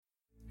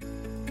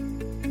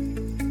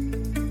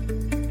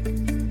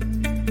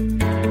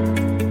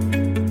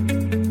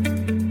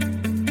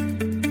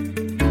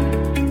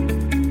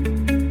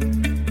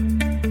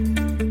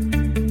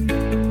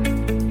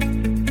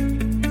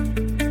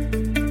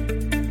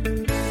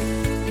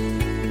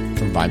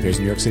From VinePair's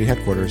New York City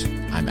headquarters,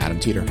 I'm Adam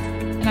Teeter.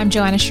 And I'm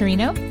Joanna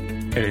Sciarrino.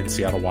 And in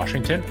Seattle,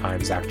 Washington,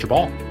 I'm Zach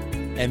Jabal.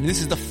 And this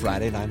is the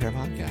Friday VinePair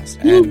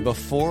podcast. Woo! And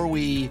before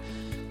we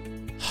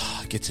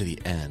get to the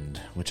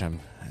end, which I'm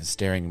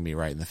staring me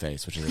right in the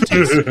face, which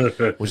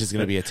is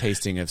going to be a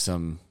tasting of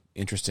some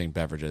interesting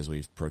beverages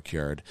we've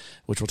procured,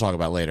 which we'll talk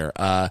about later.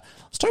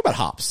 Let's talk about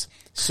hops.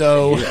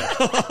 So,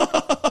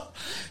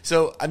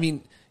 I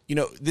mean,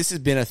 this has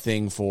been a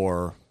thing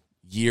for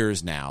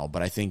years now,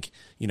 but I think,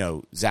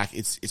 Zach,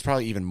 it's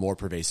probably even more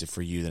pervasive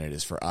for you than it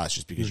is for us,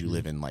 just because you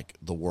live in like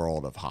the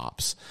world of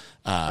hops.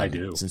 I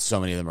do. Since so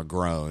many of them are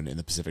grown in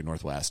the Pacific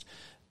Northwest,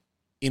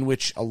 in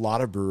which a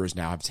lot of brewers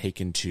now have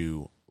taken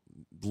to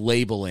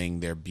labeling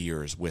their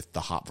beers with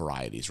the hop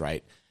varieties,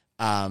 right?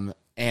 And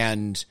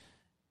I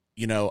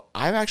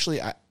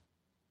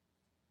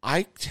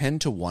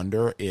tend to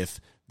wonder if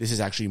this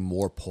is actually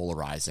more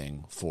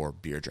polarizing for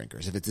beer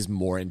drinkers, if it is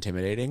more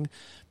intimidating,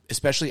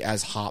 especially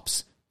as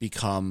hops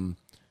become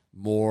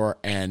more,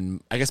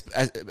 and I guess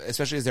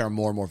especially as there are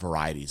more and more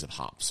varieties of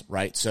hops,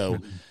 right? So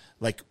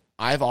like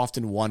I've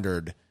often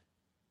wondered,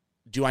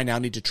 do I now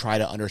need to try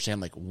to understand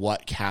like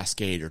what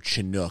Cascade or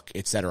Chinook,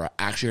 et cetera,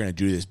 actually are going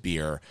to do this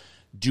beer?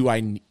 Do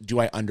I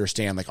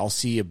understand, like I'll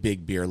see a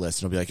big beer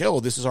list and I'll be like, oh,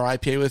 this is our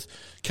IPA with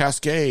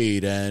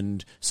Cascade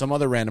and some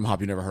other random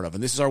hop you never heard of,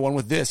 and this is our one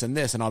with this and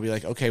this, and I'll be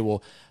like, okay,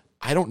 well,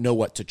 I don't know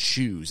what to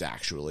choose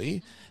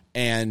actually.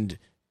 And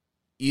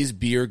is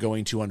beer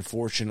going to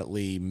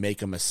unfortunately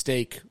make a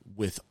mistake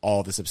with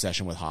all this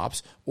obsession with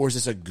hops, or is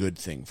this a good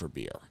thing for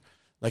beer?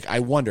 Like, I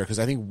wonder, because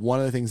I think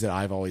one of the things that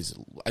I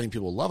think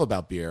people love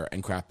about beer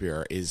and craft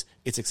beer is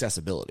its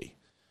accessibility,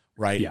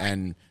 right? Yeah.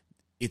 And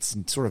it's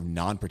sort of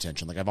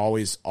non-pretension. Like, I've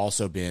always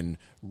also been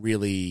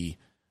really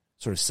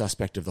sort of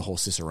suspect of the whole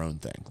Cicerone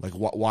thing. Like,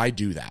 why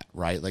do that,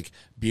 right? Like,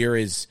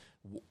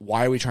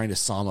 why are we trying to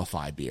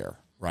sommify beer,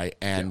 right?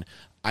 And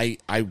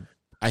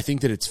I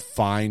think that it's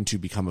fine to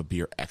become a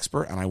beer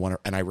expert,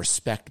 and I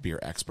respect beer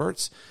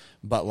experts,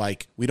 but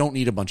like, we don't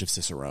need a bunch of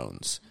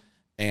Cicerones.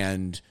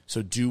 And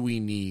so do we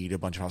need a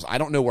bunch of hops? I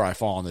don't know where I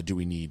fall on the do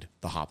we need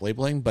the hop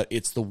labeling, but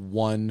it's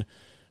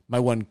my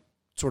one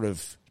sort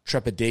of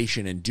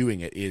trepidation in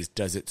doing it is,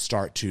 does it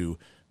start to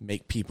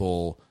make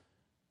people,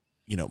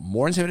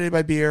 more intimidated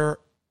by beer,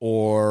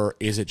 or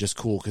is it just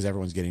cool because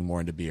everyone's getting more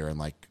into beer and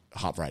like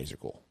hop varieties are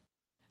cool?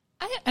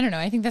 I don't know.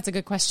 I think that's a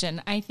good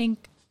question. I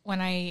think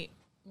when I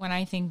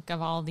think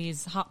of all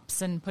these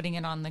hops and putting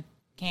it on the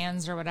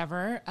cans or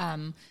whatever,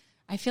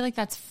 I feel like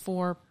that's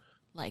for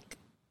like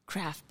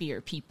craft beer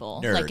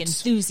people, nerds, like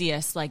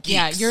enthusiasts, like geeks.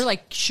 Yeah, you're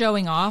like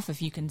showing off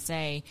if you can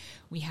say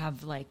we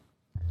have like,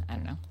 I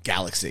don't know,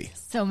 Galaxy,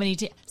 so many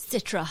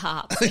Citra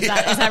hops. Is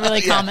that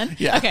really common?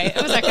 Yeah. Okay,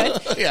 was that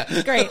good?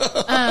 Yeah, great.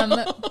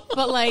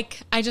 But like,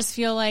 I just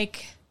feel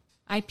like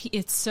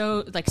it's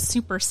so like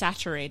super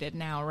saturated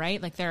now,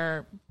 right? Like, there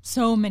are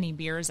so many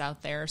beers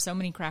out there, so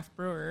many craft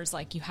brewers.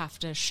 Like, you have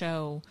to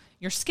show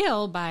your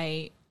skill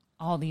by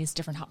all these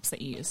different hops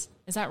that you use.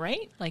 Is that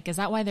right? Like, is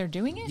that why they're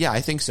doing it? Yeah, I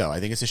think so. I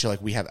think it's to show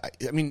like we have.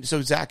 I mean,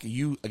 so Zach,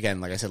 you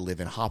again, like I said, live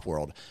in hop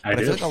world, but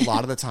I feel like a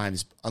lot of the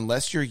times,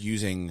 unless you're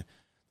using,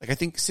 like, I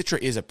think Citra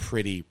is a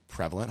pretty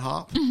prevalent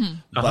hop,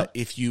 but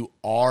if you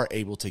are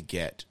able to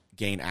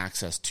gain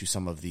access to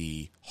some of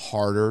the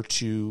harder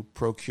to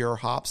procure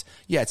hops,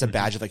 it's a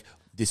badge of like,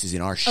 this is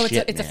in our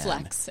shit. It's a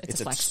flex.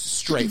 It's a flex.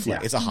 Straight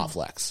flex. Yeah. It's a hop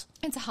flex.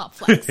 It's a hop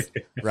flex.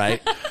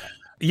 Right?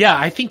 Yeah,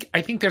 I think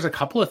there's a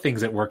couple of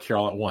things that work here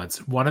all at once.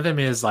 One of them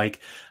is like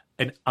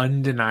an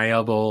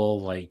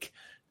undeniable like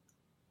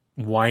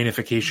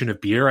winification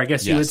of beer, I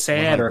guess you would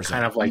say 100%. It, or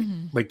kind of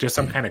like just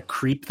some kind of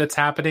creep that's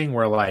happening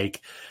where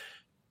like,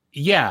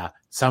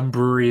 some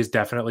breweries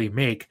definitely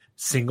make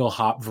single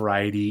hop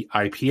variety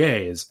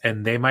IPAs,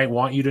 and they might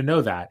want you to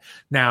know that.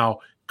 Now,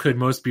 could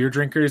most beer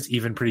drinkers,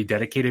 even pretty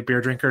dedicated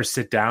beer drinkers,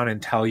 sit down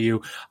and tell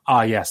you,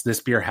 yes,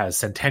 this beer has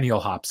Centennial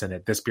hops in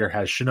it. This beer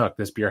has Chinook.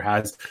 This beer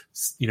has,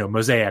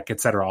 Mosaic,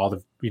 et cetera. All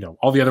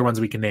the other ones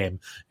we can name,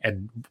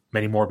 and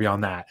many more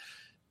beyond that.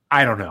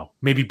 I don't know.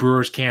 Maybe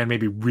brewers can,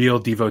 maybe real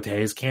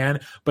devotees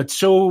can, but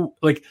so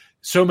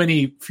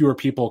many fewer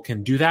people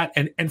can do that.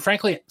 And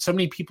frankly, so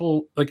many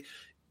people like,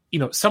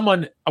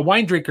 a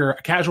wine drinker,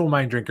 a casual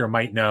wine drinker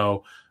might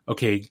know,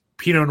 okay,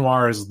 Pinot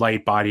Noir is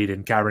light-bodied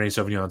and Cabernet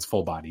Sauvignon is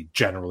full-bodied,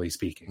 generally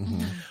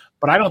speaking.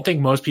 But I don't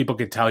think most people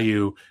could tell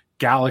you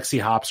Galaxy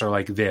hops are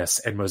like this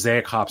and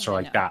Mosaic hops are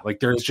like that. Like,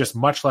 there's just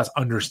much less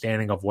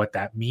understanding of what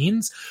that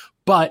means.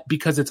 But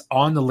because it's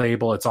on the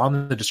label, it's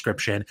on the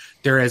description,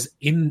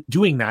 in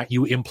doing that,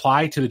 you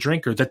imply to the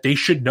drinker that they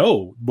should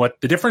know what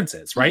the difference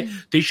is, right?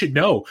 They should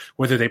know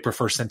whether they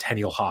prefer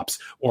Centennial hops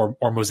or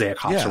Mosaic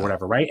hops or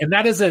whatever, right? And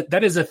that is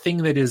a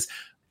thing that is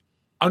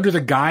under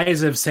the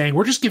guise of saying,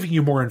 we're just giving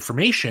you more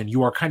information.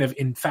 You are kind of,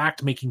 in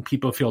fact, making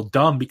people feel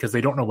dumb because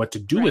they don't know what to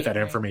do with that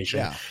information.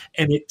 Yeah.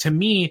 And it, to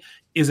me,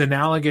 is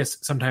analogous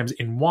sometimes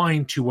in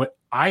wine to what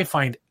I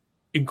find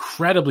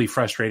incredibly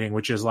frustrating,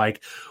 which is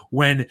like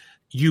when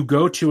you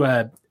go to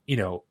a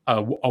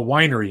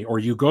winery or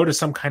you go to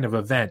some kind of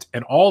event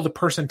and all the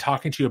person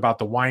talking to you about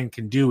the wine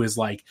can do is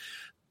like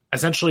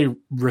essentially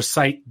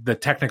recite the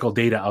technical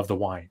data of the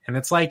wine. And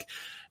it's like,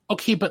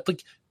 okay, but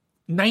like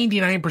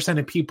 99%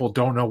 of people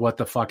don't know what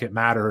the fuck it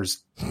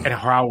matters and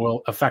how it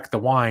will affect the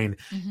wine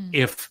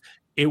if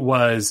it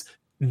was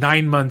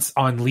 9 months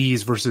on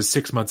lees versus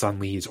 6 months on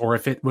lees, or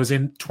if it was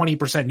in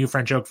 20% new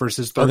French oak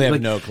versus 30. They have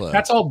like, no clue.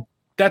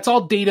 That's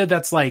all data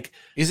that's like,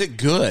 is it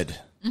good?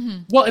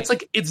 Well, it's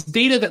like, it's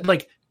data that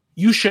like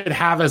you should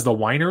have as the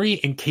winery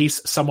in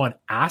case someone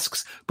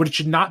asks, but it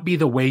should not be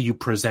the way you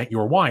present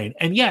your wine.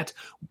 And yet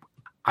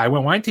I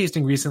went wine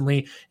tasting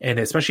recently, and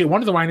especially at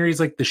one of the wineries,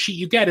 like the sheet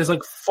you get is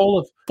like full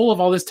of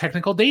all this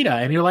technical data.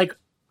 And you're like,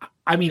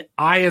 I mean,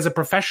 I, as a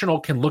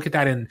professional, can look at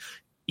that and,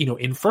 you know,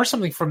 infer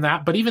something from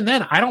that. But even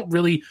then, I don't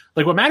really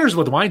like, what matters is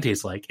what the wine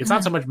tastes like. It's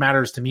not so much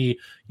matters to me,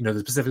 you know, the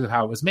specifics of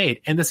how it was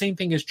made. And the same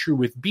thing is true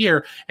with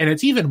beer. And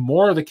it's even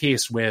more the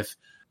case with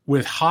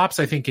hops,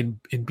 I think,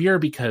 in beer,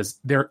 because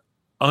they're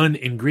an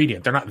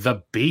ingredient. They're not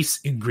the base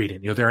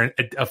ingredient. You know, they're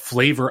a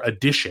flavor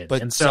addition.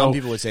 But and so some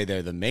people would say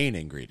they're the main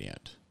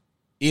ingredient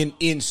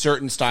in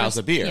certain styles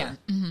of beer.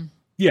 Yeah.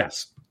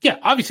 Yes. Yeah,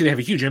 obviously they have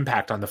a huge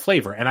impact on the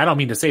flavor. And I don't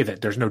mean to say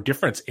that there's no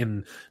difference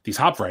in these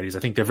hop varieties. I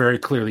think there very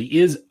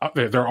clearly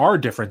there are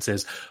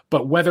differences,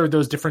 but whether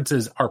those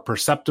differences are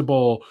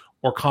perceptible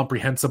or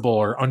comprehensible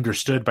or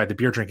understood by the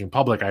beer drinking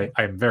public, I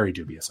am very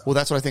dubious of. Well,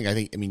 that's what I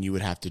think. I mean, you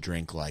would have to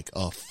drink like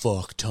a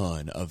fuck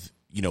ton of,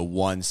 you know,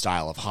 one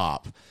style of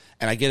hop.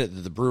 And I get it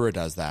that the brewer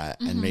does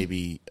that and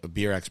maybe a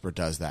beer expert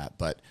does that.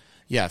 But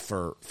yeah,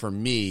 for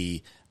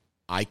me,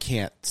 I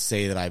can't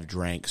say that I've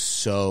drank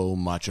so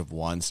much of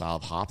one style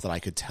of hop that I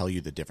could tell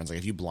you the difference. Like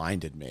if you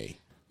blinded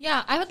me.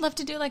 Yeah, I would love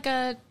to do like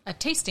a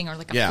tasting or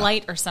like a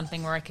flight or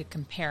something where I could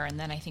compare, and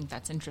then I think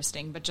that's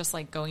interesting. But just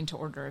like going to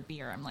order a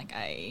beer, I'm like,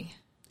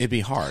 it'd be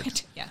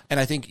hard. Yeah. And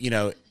I think, you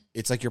know,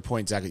 it's like your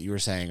point, Zach, that you were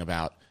saying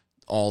about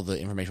all the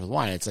information with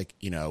wine. It's like,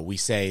 you know, we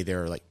say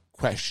there are like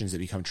questions that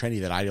become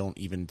trendy that I don't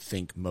even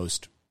think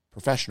most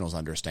professionals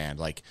understand.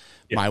 Like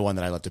my one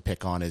that I love to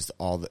pick on is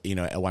all the, you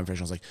know, a wine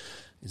professional's like,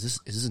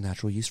 is this a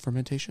natural yeast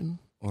fermentation,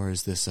 or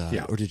is this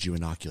or did you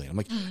inoculate? I'm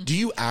like, do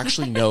you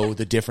actually know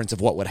the difference of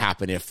what would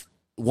happen if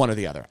one or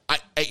the other?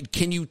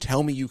 Can you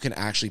tell me you can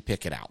actually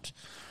pick it out?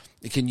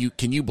 Can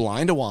you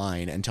blind a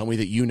wine and tell me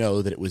that you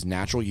know that it was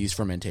natural yeast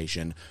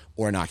fermentation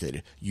or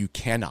inoculated? You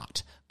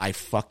cannot. I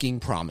fucking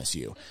promise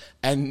you.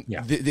 And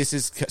this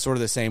is sort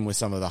of the same with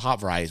some of the hop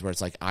varieties where it's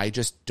like, I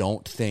just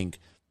don't think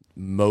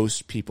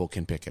most people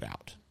can pick it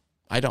out.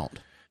 I don't.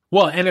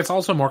 Well, and it's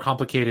also more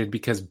complicated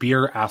because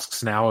beer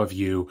asks now of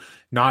you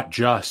not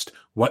just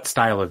what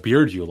style of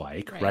beer do you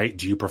like, right?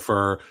 Do you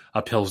prefer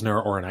a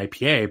Pilsner or an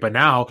IPA? But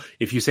now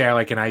if you say I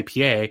like an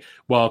IPA,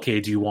 well, okay,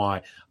 do you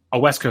want a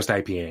West Coast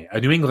IPA,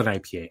 a New England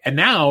IPA? And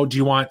now do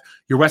you want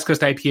your West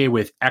Coast IPA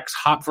with X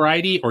hop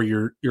variety or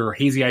your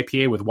hazy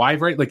IPA with Y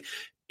variety? Like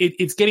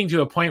it's getting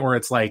to a point where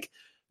it's like,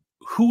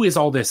 who is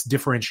all this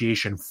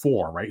differentiation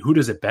for, right? Who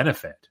does it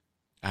benefit?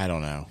 I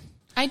don't know.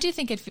 I do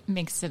think it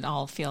makes it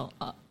all feel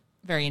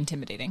very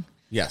intimidating.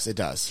 Yes, it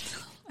does.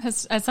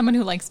 As someone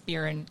who likes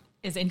beer and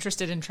is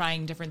interested in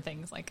trying different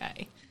things, like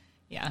I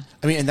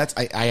mean, and that's,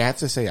 I have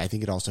to say, I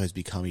think it also has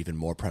become even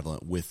more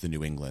prevalent with the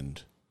New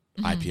England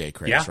IPA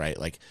craze, right?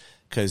 Like,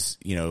 cause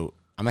you know,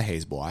 I'm a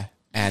haze boy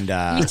and,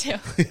 me too.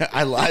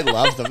 I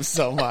love them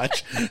so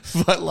much,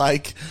 but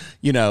like,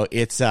 you know,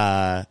 it's,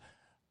 I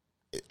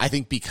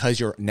think because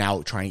you're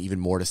now trying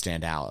even more to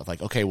stand out of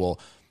like, okay, well,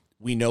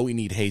 we know we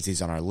need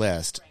hazies on our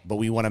list, but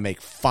we want to make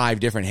 5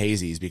 different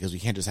hazies because we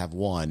can't just have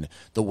one.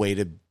 The way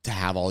to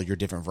have all your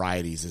different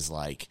varieties is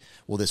like,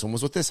 well, this one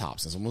was with this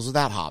hops, this one was with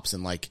that hops.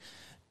 And like,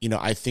 you know,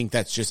 I think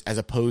that's just as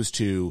opposed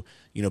to,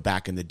 you know,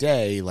 back in the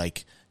day,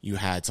 like you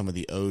had some of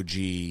the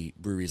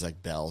OG breweries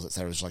like Bell's, et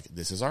cetera. It's like,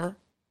 this is our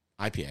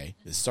IPA,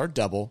 this is our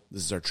double,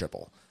 this is our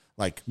triple.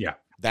 Like,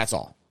 that's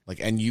all. Like,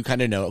 and you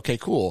kind of know, okay,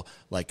 cool.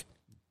 Like,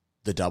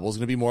 the double is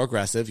going to be more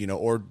aggressive, you know,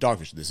 or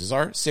Dogfish. This is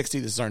our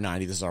 60, this is our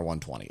 90, this is our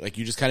 120. Like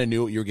you just kind of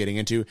knew what you were getting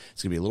into.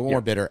 It's going to be a little more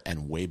bitter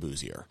and way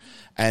boozier.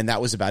 And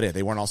that was about it.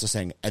 They weren't also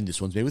saying, and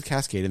this one's made with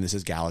Cascade and this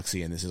is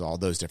Galaxy and this is all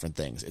those different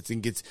things. I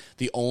think it's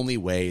the only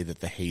way that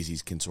the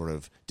hazies can sort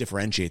of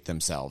differentiate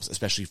themselves,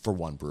 especially for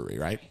one brewery,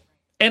 right?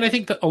 And I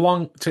think that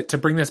to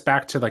bring this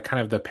back to like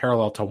kind of the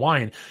parallel to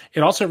wine,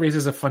 it also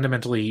raises a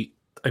fundamentally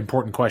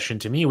important question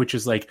to me, which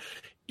is like,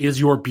 is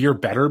your beer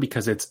better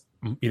because it's,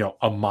 you know,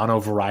 a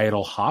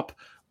monovarietal hop,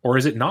 or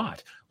is it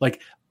not?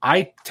 Like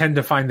I tend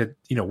to find that,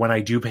 you know, when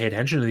I do pay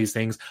attention to these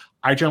things,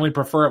 I generally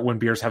prefer it when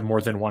beers have more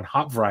than one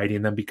hop variety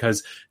in them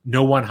because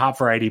no one hop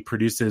variety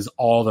produces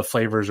all the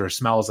flavors or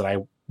smells that I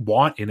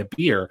want in a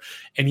beer.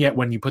 And yet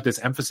when you put this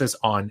emphasis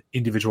on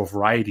individual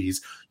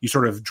varieties, you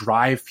sort of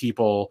drive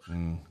people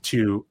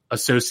to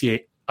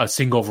associate a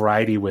single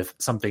variety with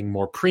something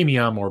more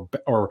premium or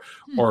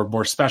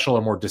more special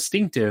or more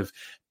distinctive.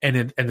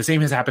 And the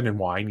same has happened in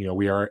wine. You know,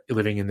 we are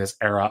living in this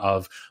era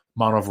of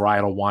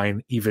monovarietal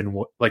wine,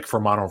 even like for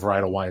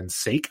monovarietal wine's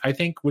sake, I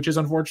think, which is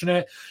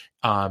unfortunate.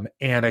 And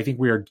I think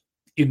we are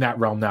in that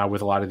realm now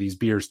with a lot of these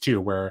beers too,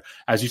 where,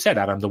 as you said,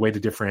 Adam, the way to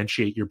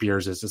differentiate your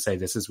beers is to say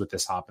this is with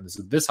this hop and this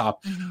is with this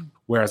hop. Mm-hmm.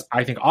 Whereas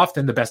I think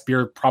often the best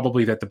beer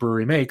probably that the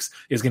brewery makes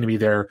is going to be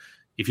their,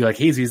 if you like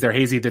hazies, they're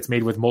hazy that's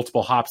made with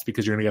multiple hops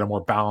because you're going to get a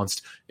more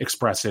balanced,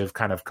 expressive,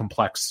 kind of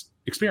complex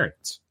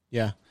experience.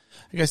 Yeah.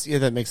 I guess, yeah,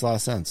 that makes a lot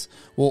of sense.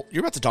 Well,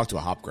 you're about to talk to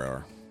a hop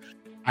grower.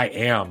 I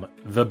am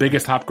the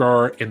biggest hop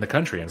grower in the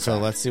country. So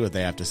let's see what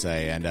they have to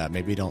say. And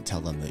maybe don't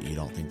tell them that you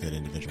don't think that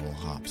individual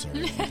hops are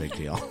a big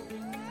deal.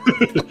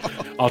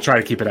 I'll try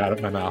to keep it out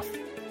of my mouth.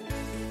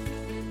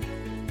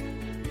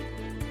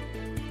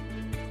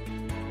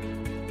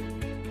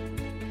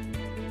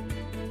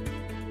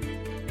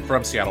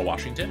 From Seattle,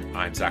 Washington,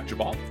 I'm Zach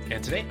Jabal,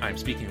 and today I'm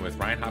speaking with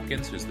Ryan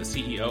Hopkins, who's the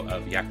CEO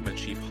of Yakima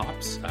Chief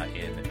Hops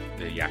in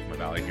the Yakima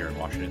Valley here in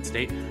Washington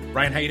State.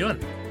 Ryan, how you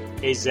doing?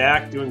 Hey,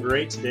 Zach, doing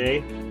great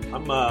today.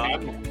 I'm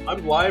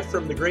live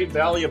from the Great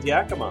Valley of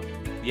Yakima.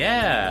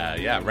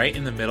 Yeah, right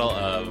in the middle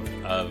of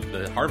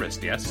the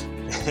harvest. Yes,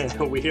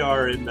 we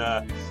are in.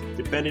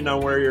 Depending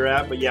on where you're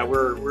at, but yeah,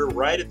 we're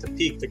right at the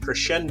peak, the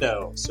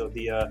crescendo. So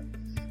the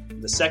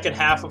second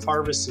half of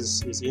harvest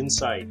is in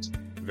sight.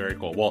 Very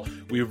cool. Well,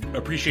 we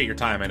appreciate your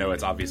time. I know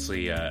it's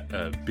obviously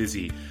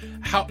busy.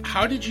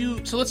 How did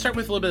you? So let's start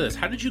with a little bit of this.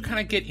 How did you kind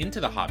of get into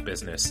the hop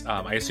business?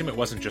 I assume it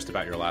wasn't just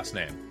about your last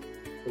name.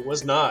 It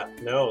was not.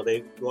 No,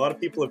 a lot of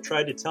people have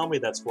tried to tell me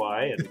that's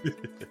why, and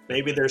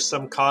maybe there's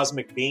some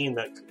cosmic being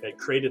that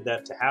created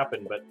that to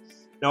happen. But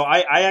no,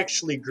 I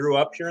actually grew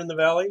up here in the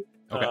valley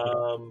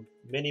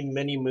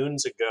many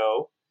moons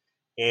ago,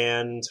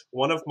 and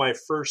one of my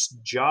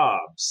first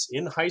jobs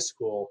in high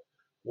school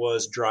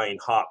was drying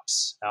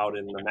hops out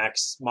in the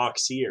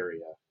Moxie area.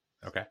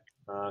 Okay.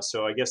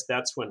 So I guess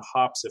that's when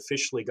hops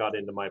officially got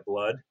into my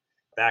blood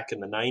back in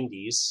the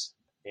 90s,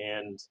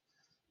 and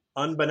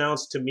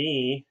unbeknownst to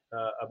me,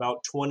 about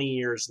 20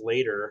 years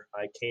later,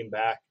 I came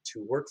back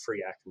to work for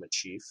Yakima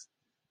Chief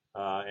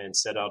and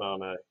set out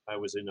I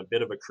was in a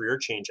bit of a career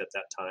change at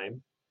that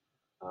time.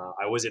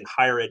 I was in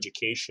higher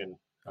education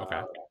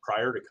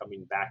prior to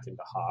coming back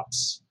into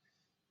hops.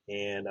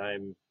 And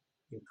I'm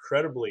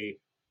incredibly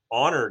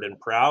honored and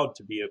proud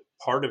to be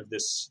a part of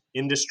this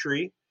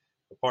industry,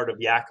 a part of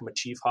Yakima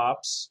Chief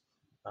Hops.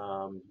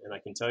 And I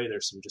can tell you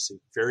there's some just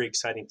very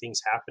exciting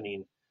things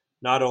happening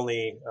not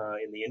only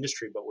in the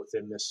industry, but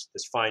within this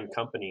fine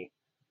company.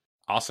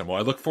 Awesome. Well,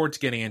 I look forward to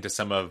getting into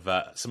some of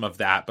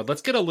that, but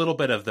let's get a little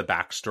bit of the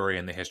backstory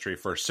and the history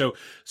first. So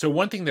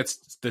one thing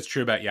that's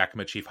true about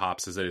Yakima Chief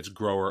Hops is that it's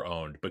grower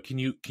owned, but can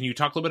you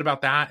talk a little bit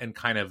about that and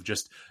kind of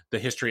just the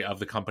history of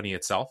the company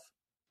itself?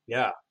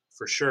 Yeah,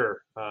 for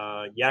sure.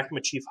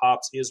 Yakima Chief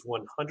Hops is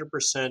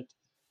 100%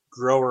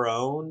 grower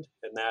owned,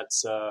 and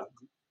that's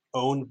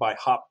owned by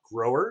hop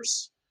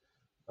growers.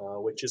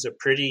 Which is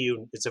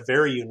it's a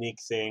very unique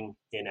thing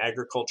in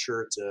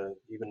agriculture. It's a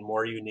even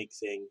more unique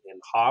thing in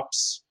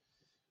hops.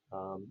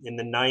 In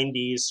the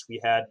 90s,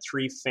 we had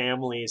 3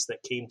 families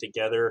that came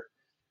together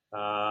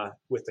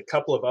with a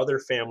couple of other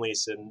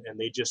families, and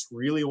they just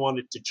really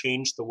wanted to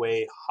change the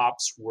way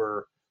hops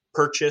were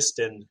purchased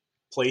and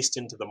placed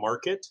into the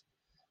market.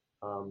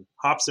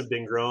 Hops have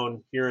been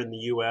grown here in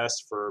the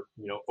U.S. for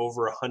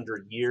over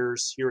 100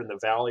 years, here in the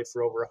Valley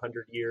for over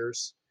 100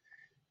 years.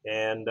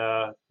 And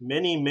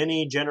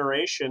many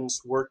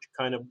generations worked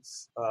kind of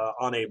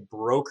on a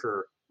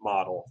broker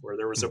model where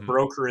there was a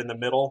broker in the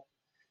middle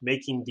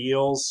making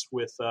deals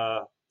with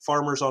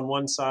farmers on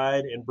one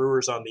side and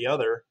brewers on the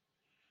other.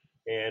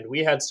 And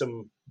we had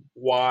some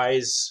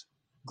wise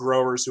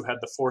growers who had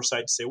the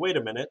foresight to say, wait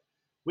a minute,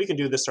 we can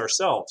do this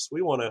ourselves.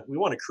 We want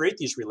to create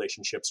these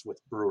relationships with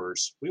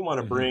brewers. We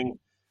want to bring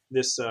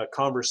this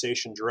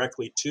conversation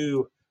directly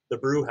to the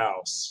brew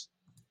house.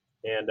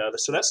 And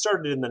so that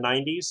started in the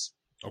 90s.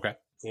 Okay.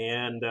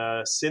 And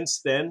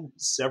since then,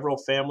 several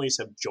families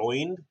have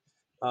joined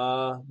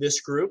this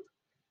group.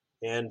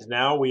 And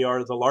now we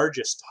are the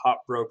largest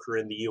hop broker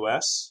in the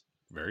U.S.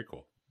 Very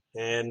cool.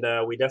 And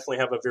we definitely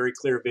have a very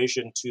clear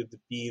vision to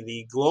be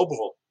the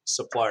global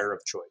supplier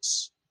of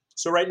choice.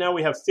 So right now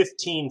we have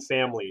 15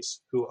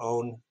 families who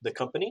own the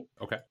company.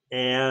 Okay.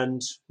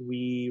 And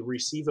we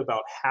receive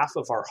about half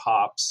of our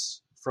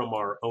hops from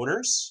our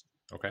owners.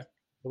 Okay.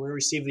 And we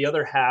receive the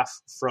other half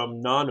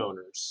from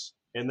non-owners.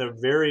 And the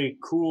very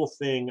cool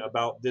thing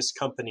about this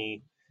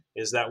company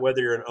is that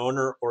whether you're an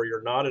owner or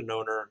you're not an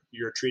owner,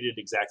 you're treated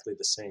exactly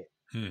the same.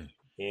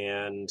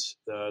 And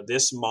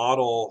this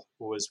model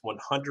was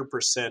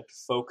 100%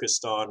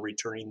 focused on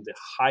returning the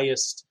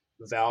highest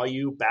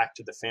value back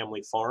to the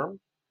family farm.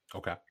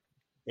 Okay.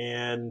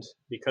 And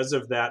because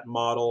of that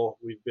model,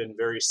 we've been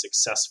very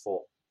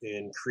successful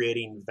in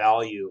creating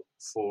value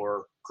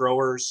for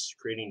growers,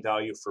 creating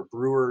value for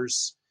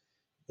brewers.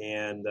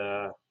 And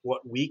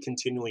what we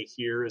continually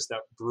hear is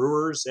that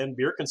brewers and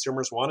beer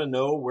consumers want to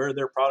know where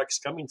their product's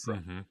coming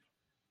from.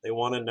 They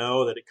want to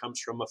know that it comes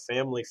from a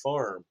family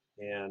farm.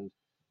 And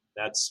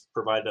that's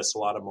provided us a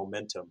lot of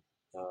momentum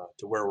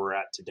to where we're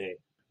at today.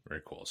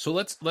 Very cool. So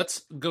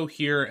let's go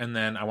here, and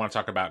then I want to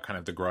talk about kind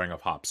of the growing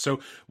of hops.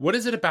 So what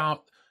is it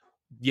about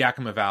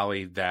Yakima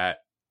Valley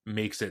that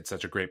makes it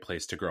such a great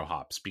place to grow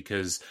hops?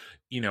 Because,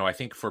 I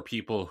think for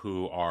people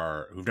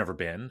who've never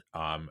been,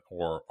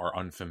 or are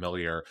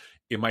unfamiliar,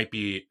 it might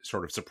be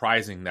sort of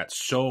surprising that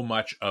so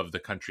much of the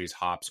country's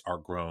hops are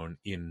grown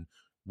in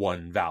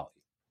one valley.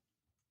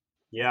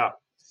 Yeah.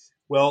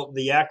 Well,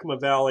 the Yakima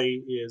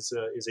Valley is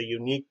a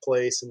unique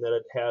place in that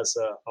it has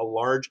a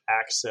large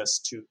access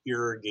to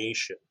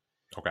irrigation.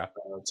 Okay.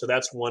 So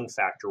that's one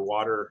factor,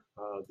 water.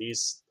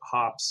 These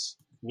hops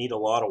need a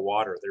lot of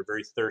water. They're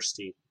very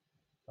thirsty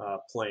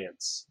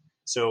plants.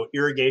 So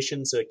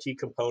irrigation's a key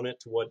component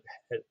to what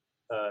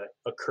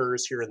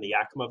occurs here in the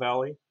Yakima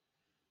Valley.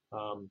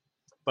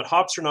 But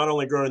hops are not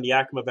only grown in the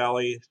Yakima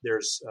Valley.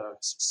 There's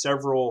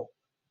several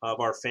of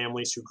our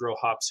families who grow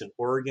hops in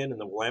Oregon in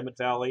the Willamette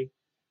Valley,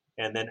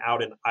 and then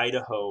out in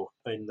Idaho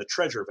in the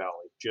Treasure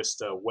Valley,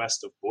 just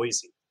west of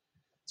Boise.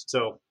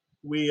 So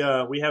we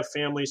have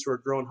families who are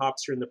growing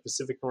hops here in the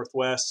Pacific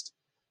Northwest.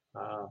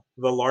 The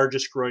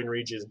largest growing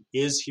region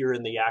is here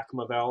in the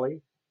Yakima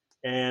Valley,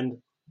 and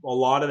a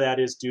lot of that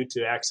is due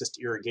to access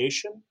to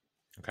irrigation.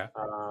 Okay.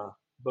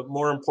 But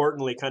more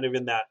importantly, kind of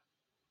in that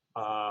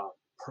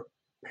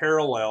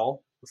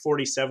parallel, the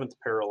 47th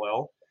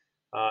parallel,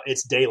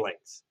 it's day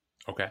length.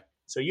 Okay.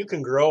 So you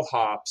can grow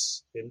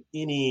hops in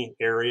any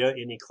area,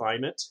 any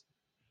climate,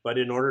 but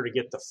in order to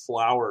get the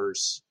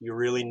flowers, you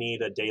really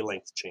need a day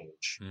length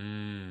change.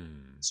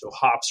 So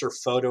hops are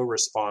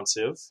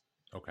photoresponsive.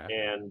 Okay.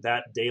 And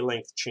that day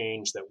length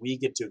change that we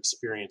get to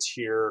experience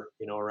here,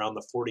 around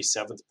the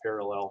 47th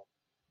parallel,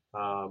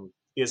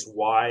 is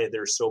why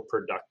they're so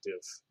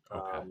productive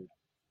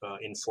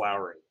in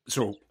flowering.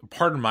 So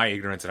pardon my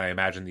ignorance, and I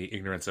imagine the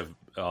ignorance of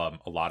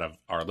a lot of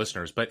our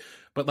listeners, but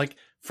like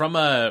from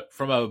a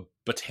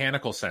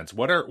botanical sense,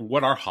 what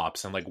are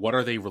hops, and like what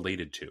are they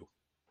related to?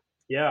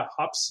 Yeah,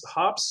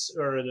 hops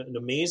are an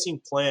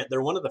amazing plant.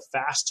 They're one of the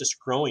fastest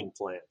growing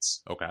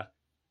plants. Okay.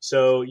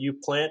 So you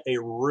plant a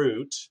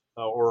root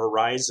or a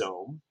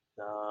rhizome,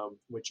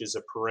 which is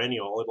a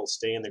perennial. It'll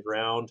stay in the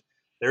ground.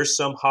 There's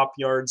some hop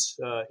yards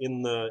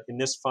in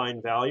this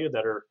fine valley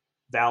that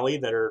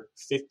are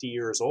 50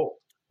 years old.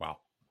 Wow.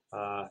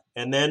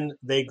 And then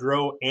they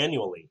grow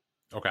annually.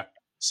 Okay.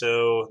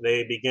 So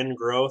they begin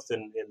growth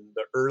in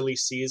the early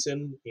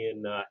season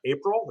in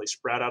April. They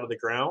sprout out of the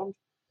ground.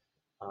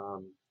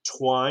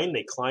 Twine,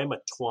 they climb a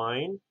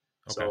twine.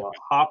 Okay. So a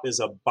hop is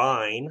a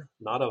bine,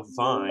 not a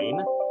vine,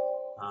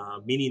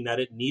 meaning that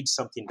it needs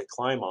something to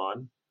climb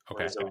on.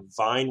 Okay. Whereas a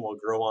vine will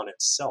grow on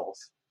itself.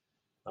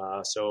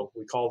 So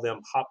we call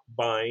them hop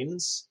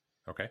bines.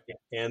 Okay.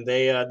 And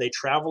they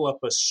travel up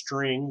a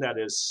string that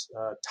is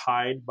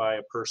tied by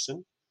a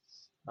person,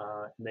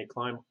 and they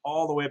climb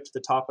all the way up to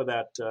the top of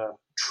that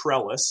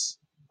trellis,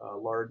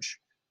 large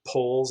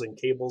poles and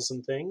cables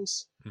and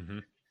things. Mm-hmm.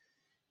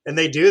 And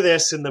they do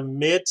this in the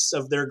midst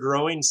of their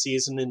growing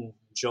season in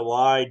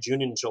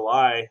June and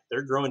July.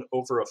 They're growing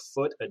over a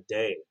foot a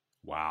day.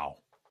 Wow.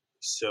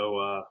 So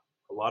a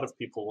lot of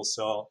people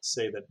will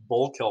say that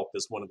bull kelp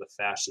is one of the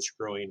fastest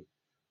growing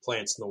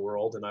plants in the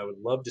world, and I would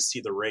love to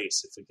see the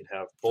race if we could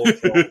have bull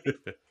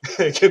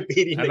kelp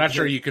competing. I'm not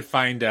sure you could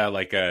find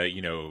like a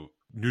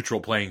neutral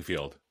playing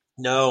field.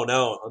 No,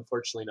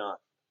 unfortunately not.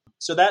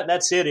 So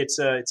that's it. It's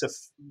a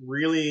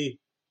really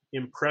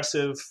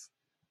impressive,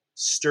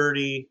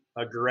 sturdy,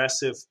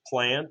 aggressive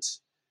plant.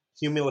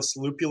 Humulus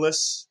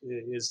lupulus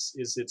is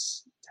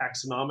its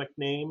taxonomic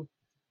name,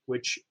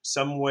 which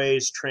some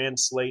ways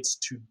translates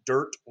to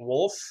dirt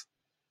wolf,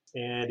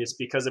 and it's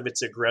because of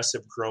its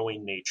aggressive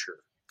growing nature.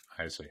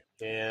 I see.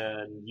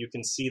 And you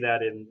can see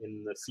that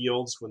in the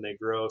fields when they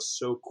grow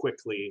so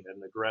quickly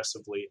and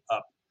aggressively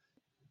up.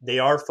 They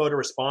are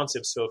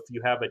photoresponsive, so if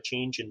you have a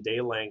change in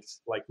day length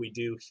like we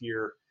do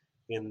here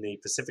in the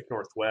Pacific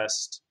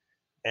Northwest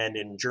and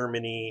in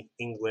Germany,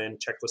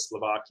 England,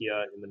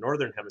 Czechoslovakia, in the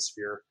Northern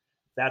Hemisphere,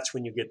 that's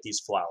when you get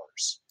these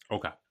flowers.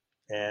 Okay.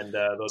 And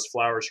those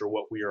flowers are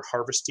what we are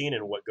harvesting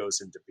and what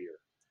goes into beer.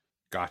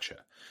 Gotcha.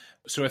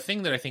 So a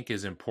thing that I think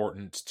is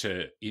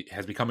it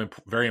has become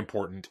very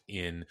important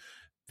in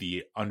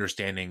the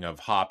understanding of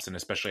hops, and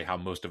especially how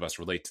most of us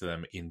relate to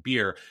them in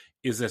beer,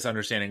 is this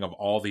understanding of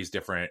all these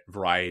different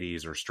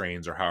varieties or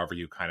strains, or however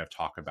you kind of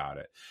talk about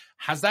it.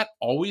 Has that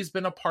always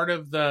been a part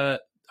of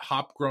the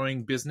hop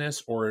growing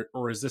business,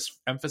 or is this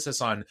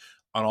emphasis on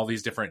all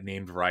these different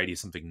named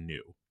varieties something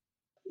new?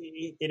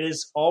 It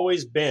has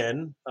always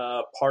been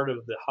part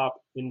of the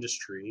hop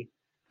industry.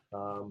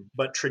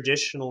 But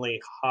traditionally,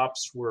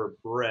 hops were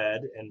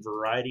bred and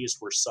varieties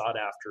were sought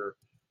after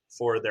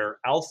for their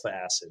alpha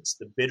acids,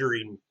 the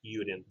bittering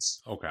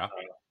units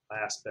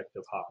aspect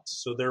of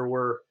hops. So there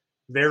were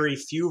very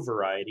few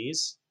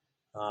varieties.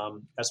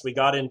 As we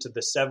got into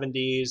the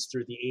 70s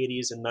through the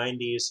 80s and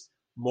 90s,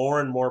 more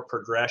and more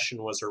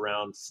progression was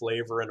around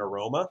flavor and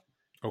aroma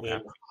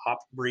in hop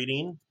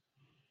breeding.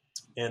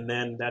 And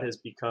then that has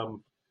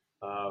become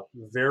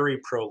very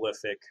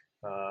prolific,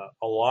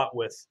 a lot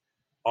with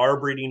our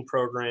breeding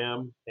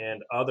program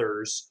and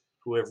others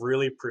who have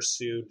really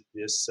pursued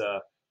this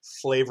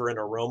flavor and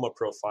aroma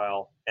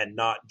profile and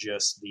not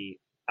just the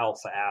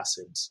alpha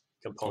acids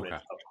component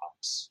of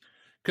hops.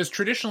 because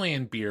traditionally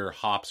in beer,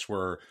 hops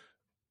were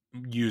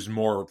used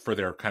more for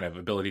their kind of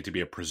ability to be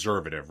a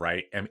preservative,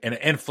 right?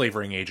 And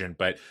flavoring agent,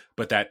 but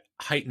that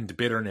heightened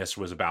bitterness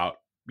was about,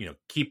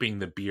 keeping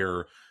the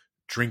beer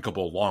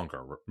drinkable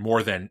longer,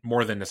 more than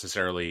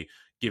necessarily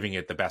giving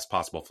it the best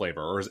possible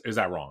flavor. Or is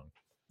that wrong?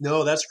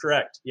 No, that's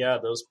correct. Yeah,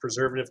 those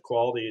preservative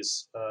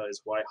qualities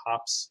is why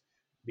hops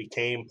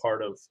became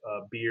part of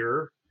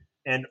beer.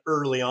 And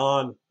early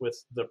on, with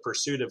the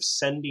pursuit of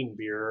sending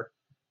beer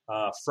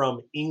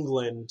from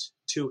England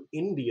to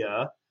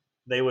India,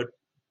 they would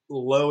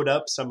load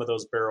up some of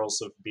those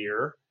barrels of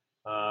beer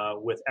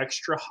with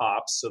extra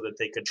hops so that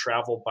they could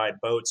travel by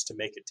boats to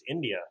make it to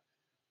India,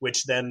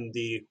 which then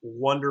the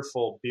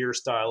wonderful beer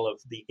style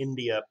of the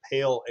India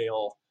Pale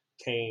Ale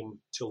came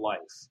to life.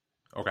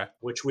 Okay.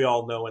 Which we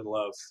all know and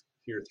love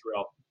here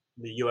throughout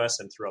the U.S.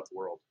 and throughout the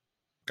world.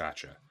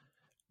 Gotcha.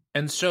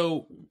 And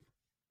so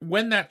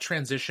when that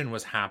transition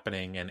was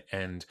happening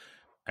and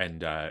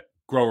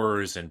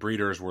growers and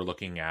breeders were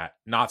looking at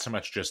not so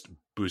much just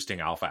boosting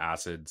alpha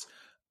acids,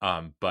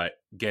 but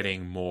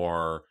getting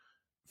more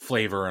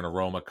flavor and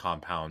aroma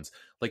compounds,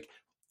 like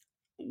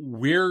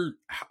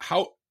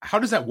how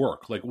does that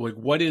work? Like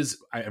what is,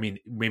 I mean,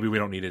 maybe we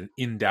don't need an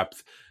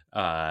in-depth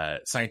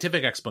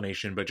scientific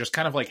explanation, but just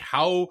kind of like,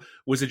 how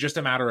was it just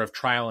a matter of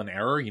trial and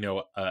error?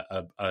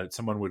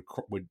 Someone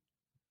would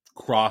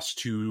cross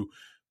two,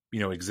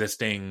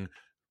 existing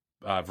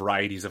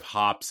varieties of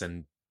hops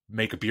and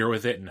make a beer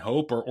with it and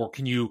hope, or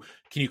can you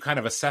kind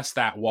of assess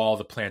that while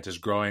the plant is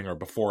growing or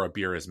before a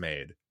beer is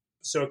made?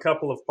 So a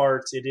couple of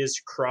parts. It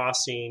is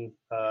crossing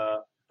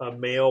a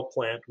male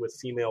plant with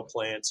female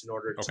plants in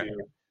order to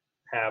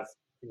have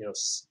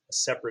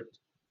separate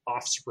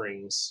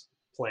offsprings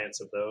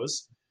plants of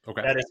those.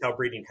 Okay. That is how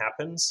breeding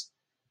happens.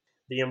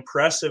 The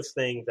impressive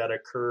thing that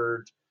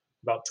occurred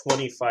about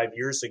 25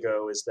 years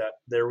ago is that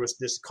there was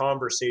this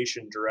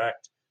conversation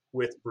direct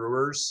with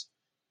brewers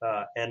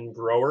and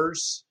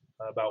growers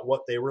about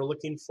what they were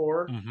looking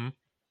for. Mm-hmm.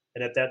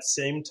 And at that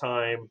same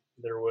time,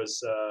 there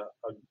was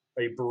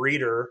a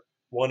breeder,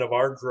 one of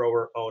our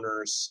grower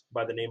owners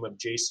by the name of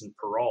Jason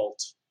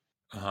Peralt,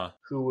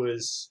 who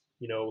was,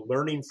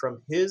 learning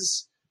from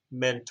his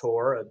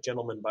mentor, a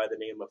gentleman by the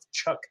name of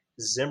Chuck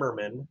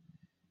Zimmerman.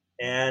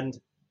 And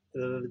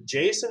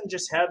Jason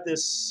just had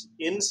this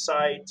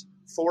insight,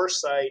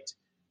 foresight,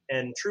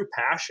 and true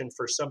passion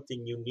for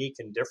something unique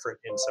and different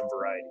in some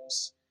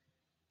varieties.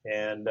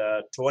 And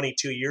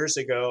 22 years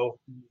ago,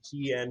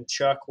 he and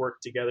Chuck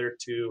worked together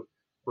to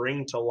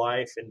bring to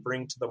life and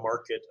bring to the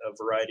market a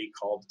variety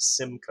called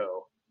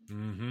Simcoe.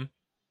 Mm-hmm.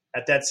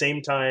 At that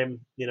same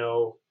time,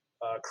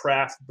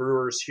 craft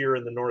brewers here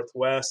in the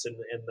Northwest and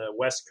the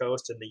West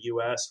Coast in the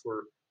U.S.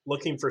 were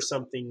looking for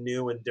something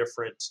new and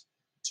different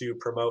to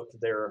promote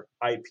their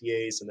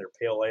IPAs and their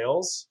pale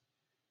ales.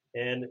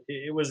 And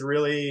it was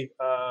really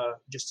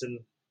just an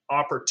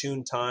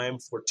opportune time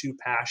for two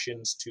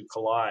passions to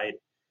collide.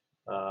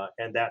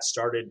 And that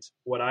started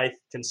what I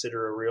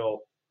consider a real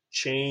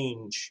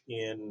change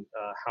in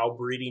how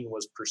breeding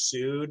was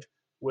pursued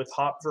with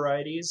hop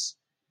varieties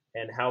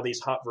and how these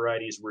hop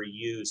varieties were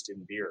used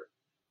in beer.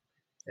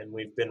 And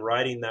we've been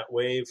riding that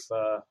wave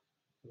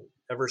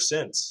ever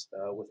since,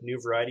 with new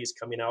varieties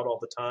coming out all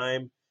the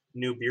time,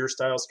 new beer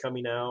styles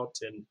coming out,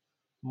 and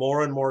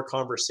more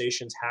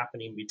conversations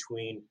happening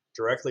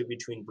directly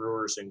between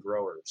brewers and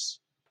growers.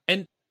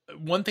 And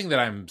one thing that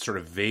I'm sort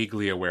of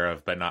vaguely aware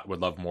of, but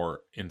would love more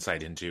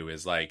insight into,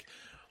 is like,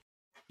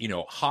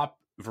 hop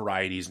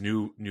varieties,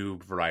 new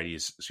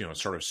varieties,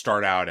 sort of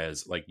start out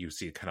as, like, you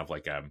see kind of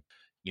like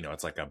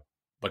it's like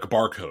a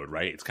barcode,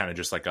 right? It's kind of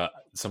just like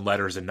some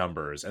letters and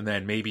numbers. And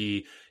then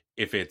maybe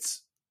if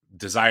it's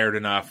desired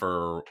enough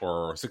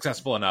or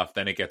successful enough,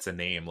 then it gets a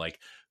name. Like,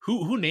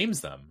 who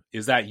names them?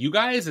 Is that you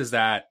guys? Is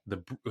that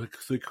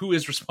who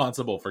is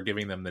responsible for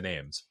giving them the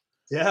names?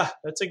 Yeah,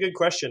 that's a good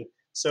question.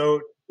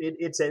 So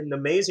it's an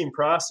amazing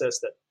process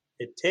that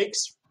it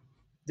takes.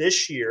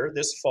 This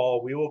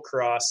fall, we will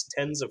cross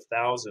tens of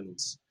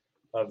thousands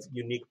of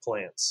unique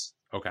plants.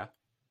 Okay.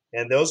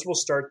 And those will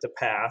start the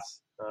path.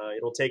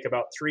 It'll take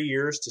about 3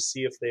 years to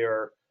see if they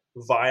are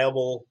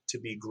viable to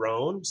be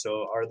grown.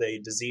 So are they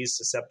disease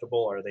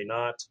susceptible? Are they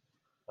not?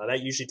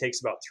 That usually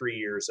takes about 3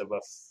 years of a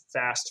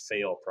fast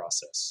fail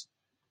process.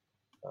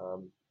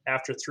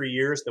 After 3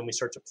 years, then we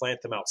start to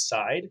plant them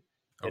outside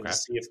and to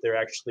see if they're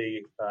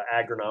actually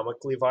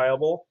agronomically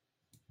viable.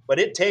 But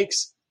it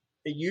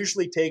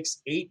usually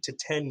takes 8 to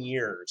 10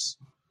 years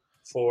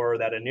for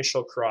that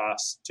initial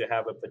cross to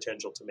have a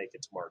potential to make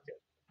it to market.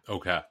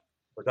 Okay.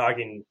 We're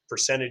talking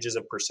percentages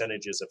of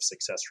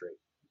success rate.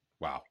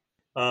 Wow.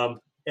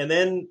 And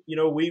then,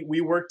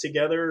 we work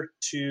together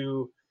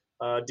to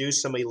do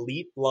some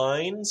elite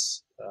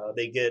lines.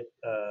 They get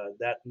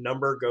that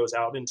number goes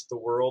out into the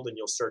world, and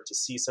you'll start to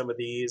see some of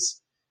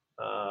these.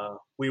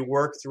 We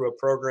work through a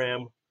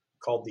program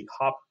called the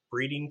Hop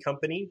Breeding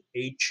Company,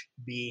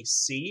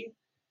 HBC,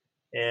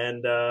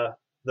 and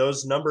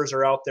those numbers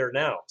are out there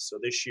now. So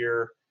this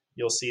year,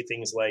 you'll see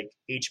things like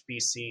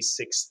HBC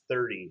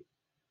 630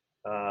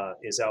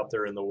 is out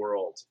there in the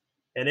world.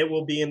 And it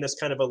will be in this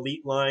kind of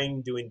elite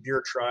line doing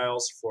beer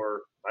trials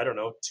for, I don't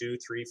know, 2,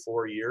 3,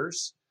 4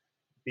 years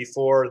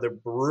before the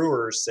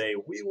brewers say,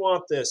 we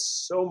want this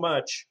so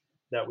much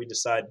that we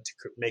decide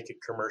to make it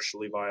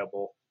commercially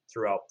viable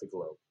throughout the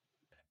globe.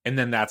 And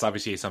then that's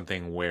obviously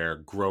something where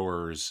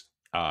growers,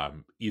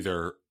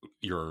 either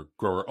your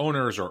grower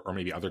owners or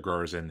maybe other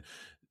growers in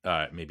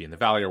maybe in the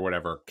valley or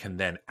whatever, can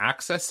then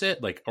access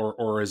it, like,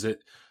 or is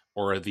it,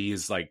 or are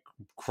these like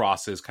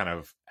crosses kind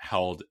of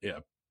held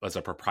as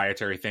a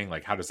proprietary thing?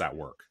 Like, how does that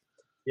work?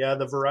 Yeah,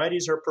 the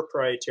varieties are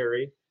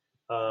proprietary,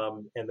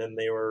 and then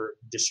they were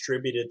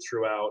distributed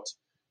throughout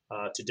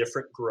to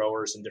different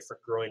growers in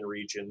different growing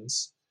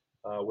regions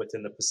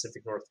within the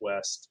Pacific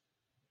Northwest,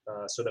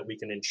 so that we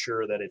can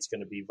ensure that it's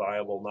going to be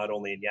viable not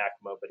only in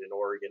Yakima, but in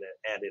Oregon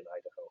and in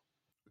Idaho.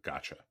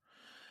 Gotcha.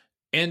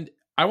 And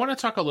I want to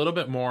talk a little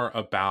bit more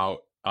about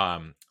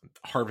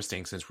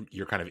harvesting, since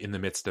you're kind of in the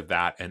midst of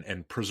that,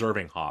 and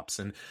preserving hops.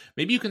 And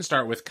maybe you can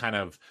start with kind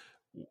of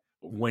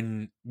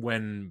when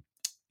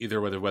either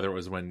whether it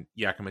was when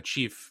Yakima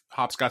Chief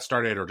hops got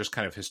started, or just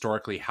kind of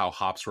historically how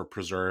hops were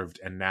preserved,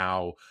 and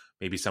now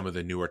maybe some of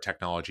the newer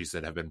technologies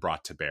that have been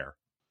brought to bear.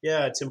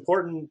 Yeah, it's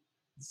important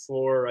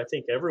for, I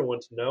think, everyone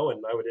to know,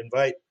 and I would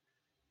invite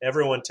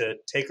everyone to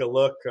take a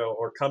look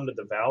or come to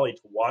the Valley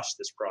to watch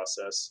this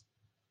process.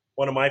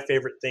 One of my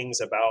favorite things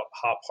about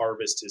hop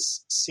harvest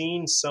is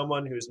seeing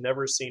someone who's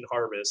never seen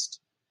harvest,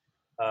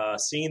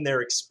 seeing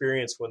their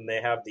experience when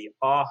they have the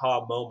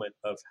aha moment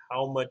of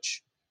how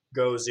much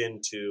goes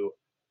into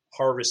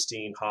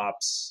harvesting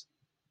hops,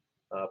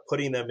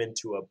 putting them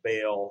into a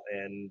bale,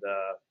 and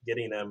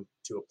getting them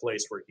to a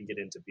place where it can get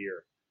into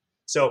beer.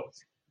 So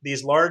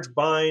these large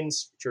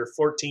bines, which are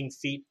 14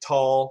 feet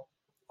tall,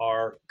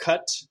 are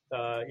cut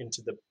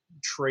into the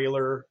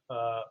trailer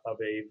of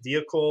a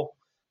vehicle.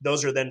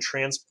 Those are then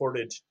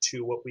transported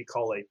to what we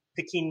call a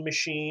picking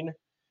machine.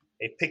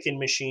 A picking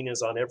machine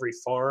is on every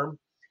farm,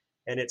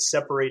 and it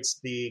separates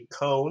the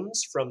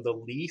cones from the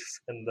leaf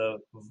and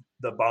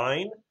the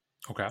vine.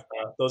 Okay.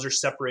 Those are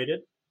separated.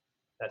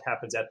 That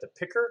happens at the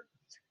picker.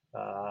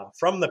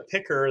 From the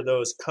picker,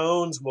 those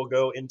cones will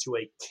go into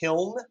a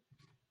kiln,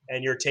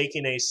 and you're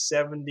taking a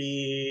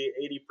 70,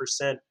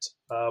 80%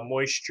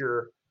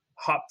 moisture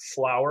hop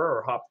flour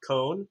or hop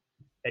cone,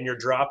 and you're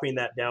dropping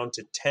that down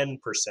to 10%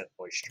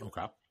 moisture.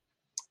 Okay.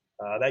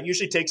 That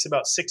usually takes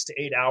about 6 to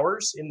 8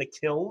 hours in the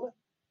kiln.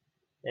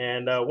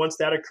 And once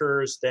that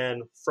occurs,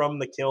 then from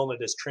the kiln,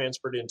 it is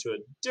transferred into a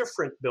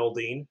different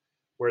building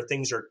where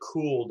things are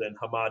cooled and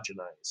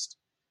homogenized.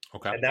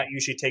 Okay. And that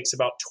usually takes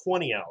about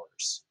 20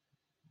 hours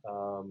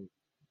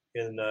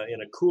in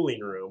a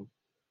cooling room.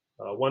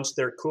 Once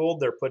they're cooled,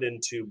 they're put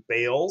into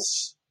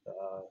bales.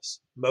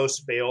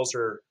 Most bales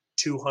are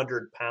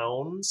 200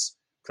 pounds,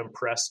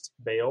 compressed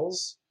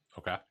bales.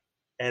 Okay.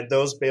 And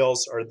those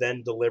bales are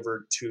then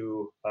delivered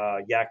to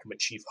Yakima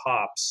Chief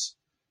Hops,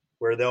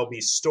 where they'll be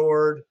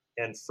stored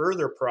and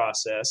further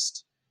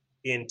processed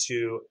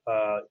into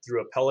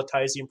through a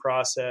pelletizing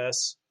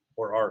process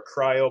or our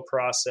cryo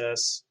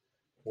process,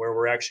 where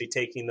we're actually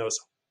taking those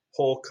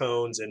whole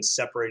cones and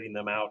separating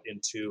them out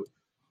into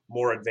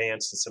more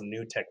advanced and some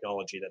new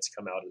technology that's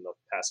come out in the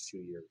past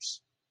few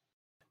years.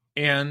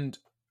 And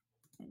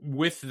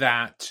with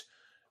that,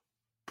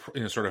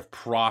 sort of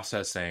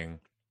processing,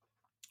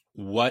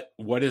 what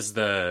is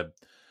the,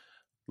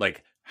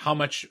 like, how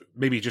much,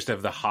 maybe just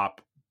of the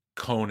hop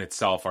cone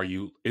itself,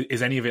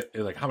 is any of it,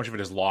 like, how much of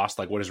it is lost?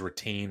 Like, what is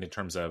retained in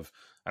terms of,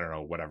 I don't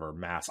know, whatever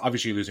mass?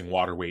 Obviously you're losing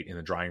water weight in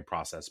the drying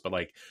process, but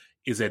like,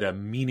 is it a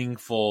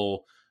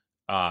meaningful,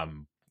 I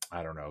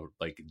don't know,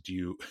 like,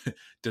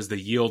 does the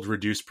yield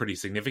reduce pretty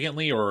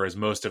significantly, or is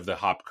most of the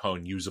hop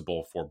cone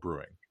usable for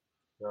brewing?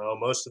 No,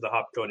 most of the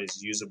hop cone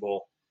is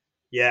usable.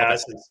 Yeah, okay.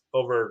 This is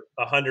over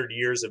 100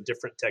 years of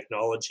different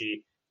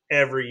technology.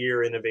 Every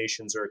year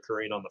innovations are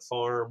occurring on the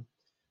farm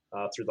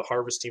through the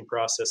harvesting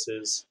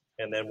processes.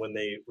 And then when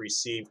they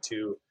receive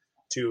to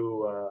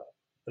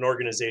an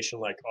organization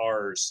like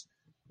ours,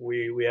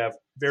 we have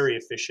very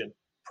efficient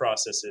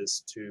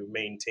processes to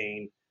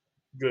maintain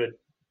good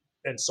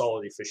and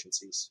solid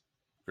efficiencies.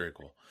 Very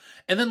cool.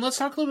 And then let's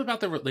talk a little bit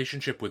about the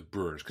relationship with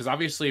brewers, because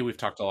obviously we've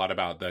talked a lot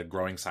about the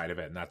growing side of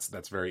it, and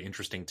that's very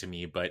interesting to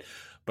me. But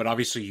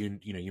obviously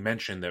you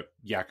mentioned that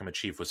Yakima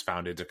Chief was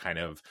founded to kind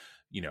of,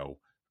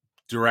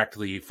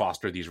 directly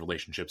foster these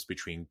relationships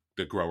between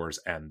the growers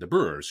and the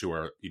brewers, who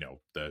are,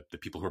 the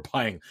people who are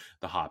buying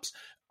the hops.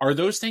 Are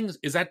those things,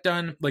 is that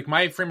done, like,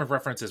 my frame of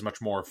reference is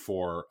much more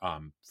for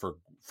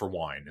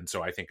wine. And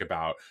so I think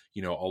about,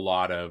 a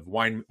lot of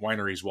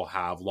wineries will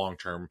have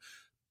long-term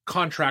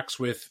contracts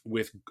with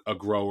a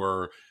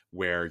grower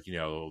where,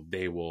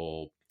 they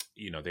will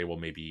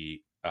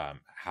maybe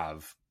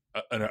have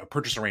a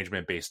purchase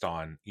arrangement based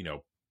on,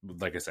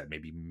 like I said,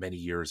 maybe many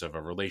years of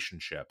a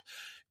relationship.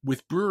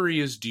 With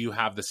breweries, do you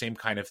have the same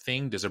kind of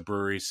thing? Does a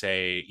brewery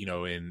say,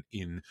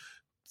 in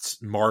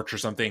March or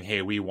something,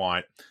 hey, we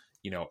want,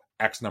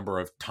 X number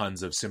of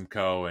tons of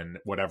Simcoe and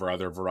whatever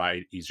other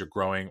varieties you're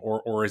growing?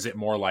 Or is it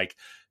more like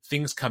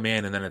things come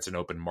in and then it's an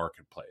open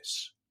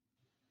marketplace?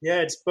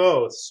 Yeah, it's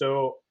both.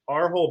 So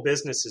our whole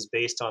business is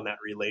based on that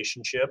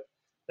relationship,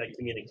 that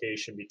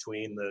communication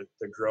between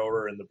the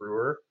grower and the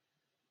brewer.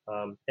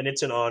 And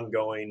it's an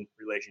ongoing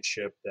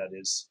relationship that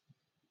is,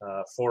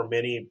 for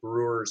many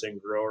brewers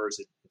and growers,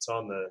 it's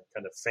on the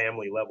kind of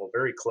family level,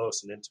 very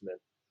close and intimate.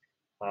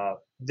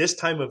 This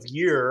time of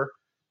year,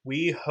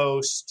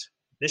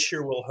 this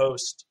year we'll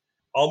host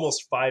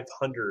almost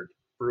 500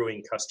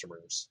 brewing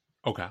customers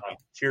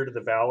here to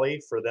the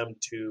Valley for them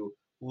to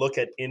look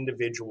at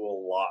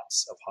individual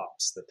lots of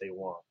hops that they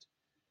want.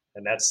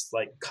 And that's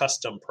like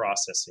custom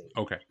processing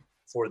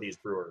for these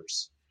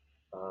brewers.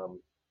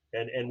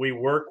 And we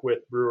work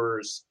with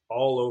brewers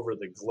all over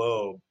the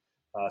globe.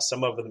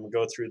 Some of them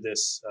go through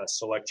this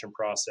selection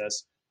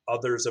process.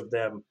 Others of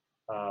them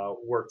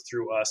work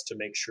through us to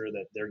make sure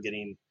that they're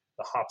getting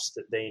the hops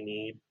that they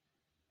need.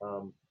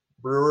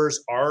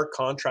 Brewers are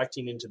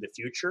contracting into the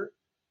future.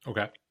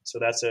 So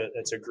that's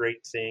a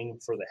great thing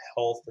for the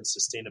health and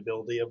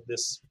sustainability of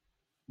this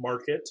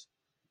market.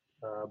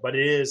 But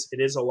it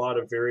is a lot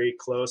of very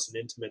close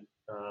and intimate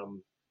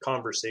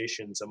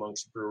conversations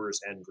amongst brewers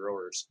and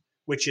growers,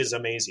 which is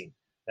amazing.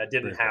 That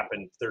didn't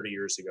happen 30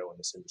 years ago in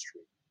this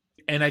industry.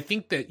 And I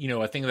think that,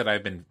 a thing that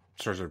I've been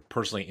sort of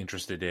personally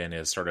interested in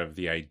is sort of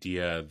the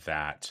idea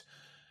that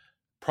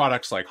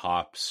products like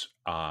hops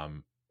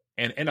and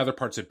other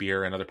parts of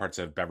beer and other parts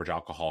of beverage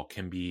alcohol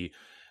can be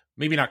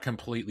maybe not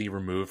completely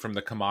removed from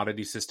the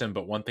commodity system,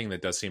 but one thing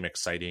that does seem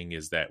exciting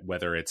is that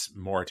whether it's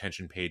more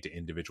attention paid to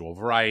individual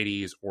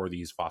varieties or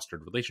these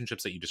fostered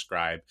relationships that you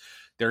described,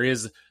 there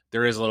is a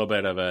little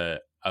bit of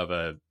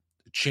a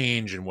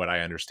change in what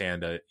I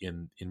understand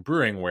in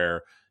brewing,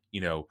 where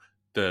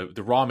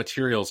the raw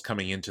materials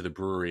coming into the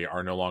brewery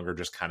are no longer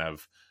just kind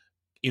of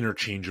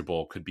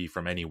interchangeable, could be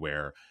from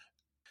anywhere.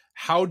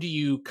 How do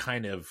you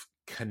kind of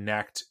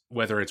connect,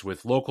 whether it's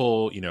with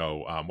local,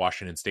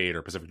 Washington State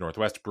or Pacific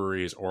Northwest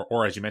breweries,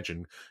 or as you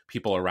mentioned,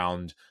 people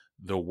around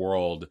the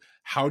world,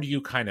 how do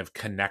you kind of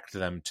connect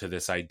them to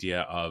this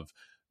idea of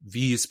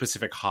these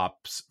specific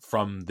hops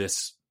from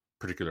this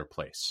particular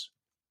place?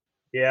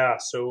 Yeah,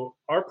 so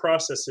our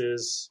process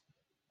is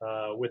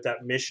with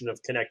that mission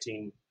of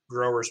connecting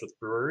growers with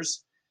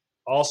brewers,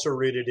 also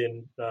rooted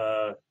in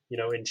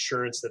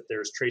insurance that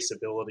there's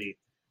traceability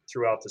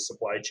throughout the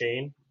supply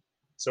chain.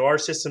 So our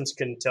systems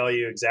can tell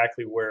you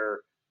exactly where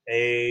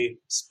a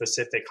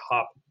specific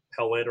hop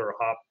pellet or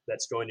hop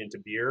that's going into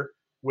beer,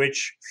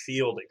 which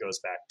field it goes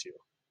back to.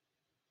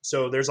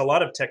 So there's a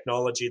lot of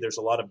technology, there's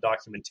a lot of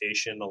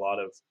documentation, a lot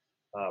of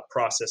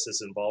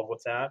processes involved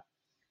with that.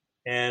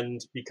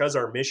 And because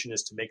our mission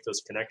is to make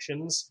those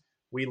connections,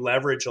 we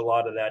leverage a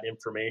lot of that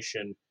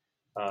information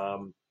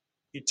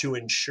to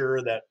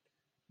ensure that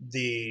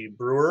the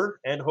brewer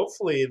and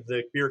hopefully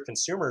the beer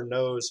consumer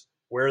knows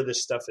where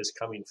this stuff is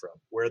coming from,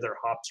 where their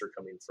hops are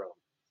coming from.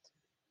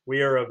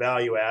 We are a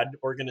value add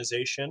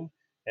organization,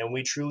 and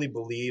we truly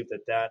believe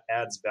that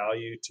adds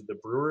value to the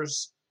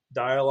brewer's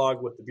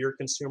dialogue with the beer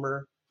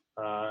consumer,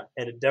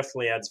 and it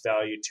definitely adds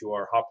value to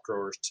our hop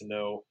growers to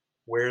know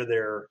where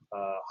their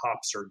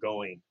hops are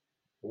going,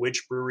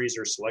 which breweries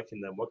are selecting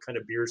them, what kind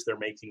of beers they're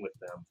making with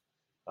them.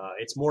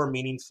 It's more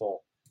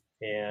meaningful,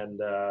 and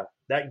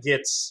that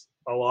gets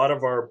a lot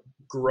of our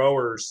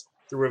growers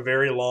through a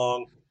very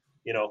long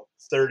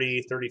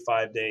 30,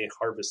 35-day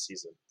harvest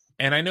season.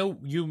 And I know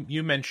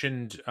you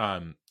mentioned,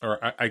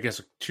 or I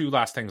guess two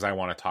last things I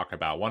want to talk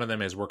about. One of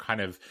them is we're kind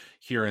of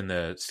here in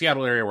the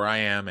Seattle area where I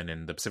am, and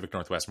in the Pacific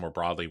Northwest more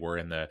broadly, we're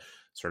in the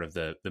sort of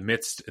the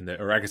midst,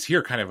 or I guess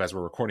here kind of as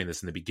we're recording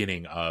this in the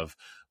beginning of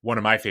one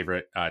of my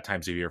favorite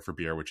times of year for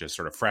beer, which is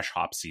sort of fresh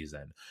hop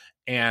season.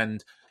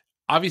 And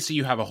obviously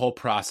you have a whole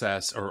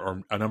process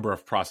or a number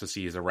of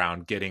processes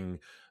around getting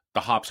the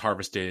hops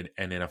harvested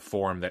and in a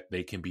form that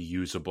they can be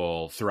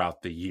usable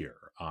throughout the year,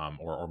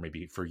 or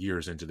maybe for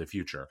years into the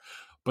future.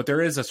 But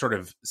there is a sort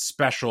of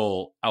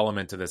special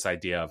element to this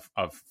idea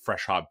of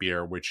fresh hop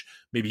beer, which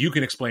maybe you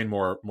can explain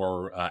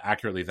more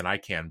accurately than I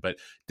can. But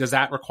does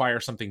that require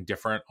something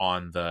different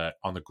on the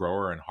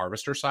grower and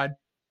harvester side?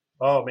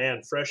 Oh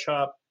man, fresh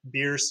hop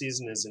beer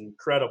season is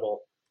incredible.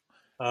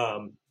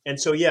 And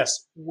so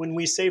yes, when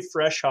we say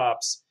fresh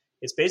hops,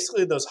 it's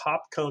basically those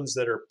hop cones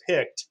that are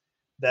picked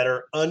that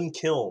are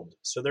unkilned.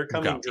 So they're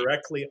coming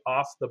directly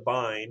off the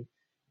vine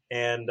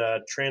and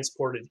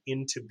transported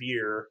into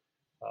beer,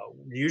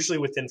 usually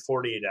within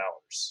 48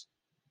 hours.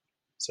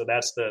 So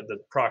that's the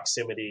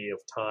proximity of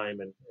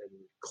time and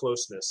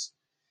closeness.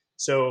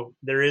 So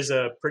there is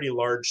a pretty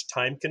large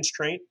time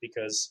constraint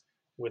because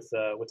with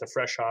a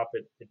fresh hop,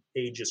 it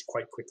ages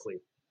quite quickly,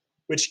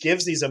 which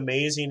gives these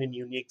amazing and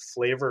unique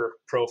flavor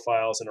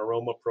profiles and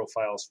aroma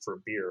profiles for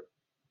beer.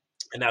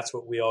 And that's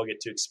what we all get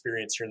to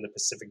experience here in the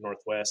Pacific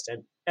Northwest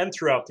and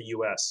throughout the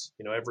U.S.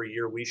 Every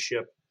year we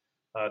ship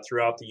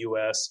throughout the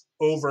U.S.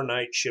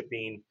 overnight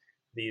shipping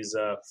these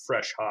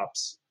fresh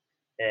hops,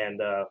 and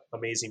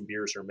amazing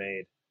beers are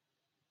made.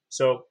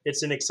 So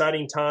it's an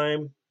exciting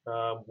time.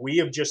 We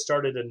have just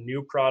started a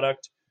new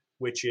product,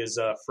 which is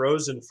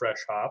frozen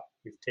fresh hop.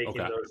 We've taken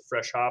those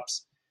fresh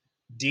hops,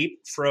 deep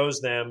froze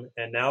them,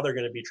 and now they're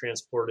going to be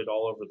transported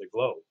all over the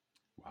globe.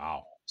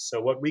 Wow.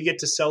 So what we get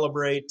to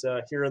celebrate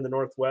here in the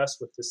Northwest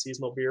with the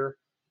seasonal beer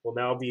will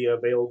now be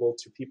available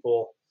to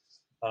people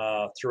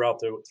throughout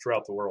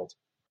the world.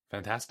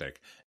 Fantastic.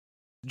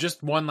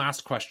 Just one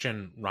last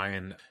question,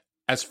 Ryan.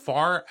 As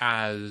far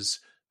as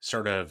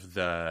sort of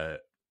the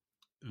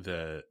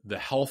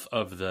health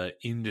of the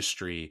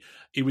industry,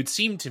 it would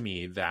seem to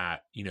me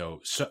that,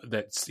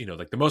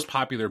 like the most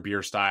popular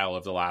beer style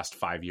of the last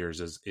 5 years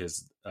has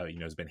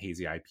been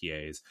hazy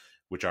IPAs,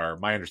 which are,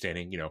 my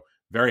understanding,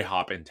 very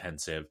hop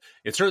intensive.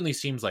 It certainly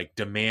seems like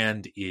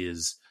demand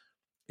is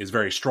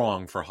very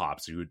strong for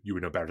hops. You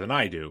would know better than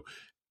I do.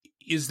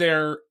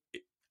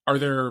 Are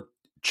there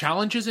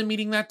challenges in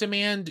meeting that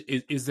demand?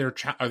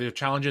 Are there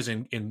challenges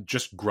in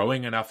just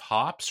growing enough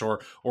hops, or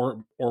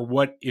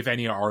what, if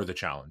any, are the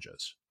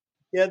challenges?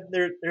 Yeah,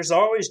 there's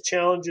always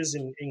challenges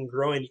in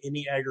growing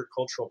any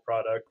agricultural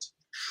product.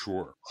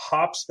 Sure.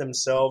 Hops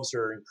themselves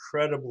are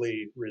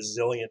incredibly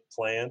resilient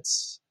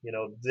plants.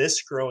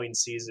 This growing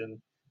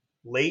season,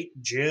 late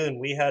June,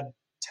 we had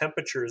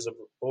temperatures of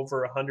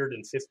over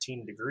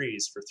 115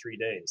 degrees for 3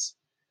 days.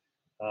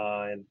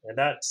 And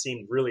that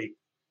seemed really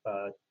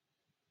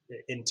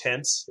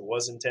intense. It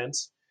was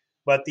intense,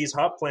 but these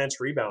hop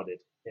plants rebounded.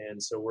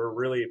 And so we're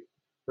really,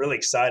 really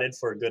excited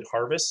for a good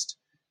harvest.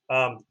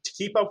 To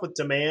keep up with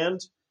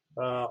demand,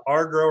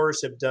 our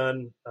growers have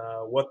done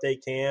what they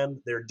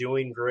can. They're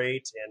doing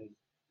great. And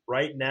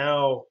right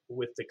now,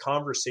 with the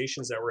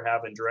conversations that we're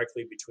having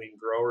directly between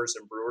growers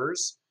and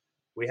brewers,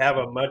 we have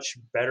a much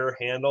better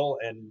handle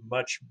and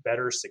much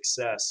better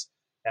success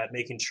at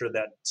making sure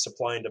that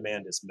supply and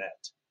demand is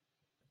met.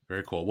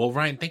 Very cool. Well,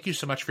 Ryan, thank you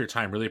so much for your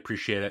time. Really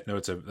appreciate it. I know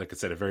it's like I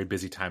said, a very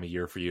busy time of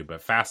year for you,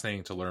 but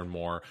fascinating to learn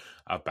more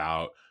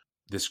about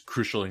this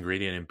crucial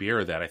ingredient in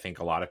beer that I think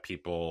a lot of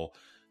people,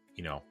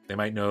 they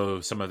might know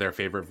some of their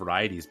favorite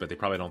varieties, but they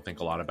probably don't think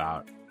a lot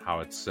about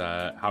how it's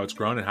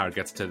grown and how it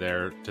gets to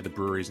the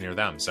breweries near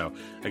them. So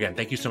again,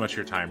 thank you so much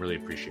for your time. Really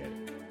appreciate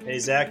it. Hey,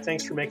 Zach,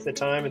 thanks for making the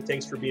time, and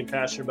thanks for being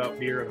passionate about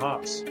beer and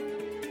hops.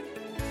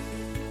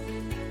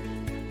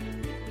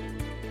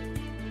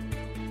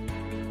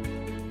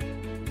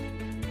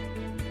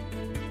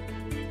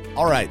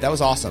 All right, that was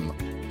awesome.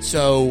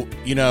 So,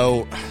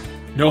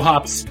 no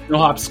hops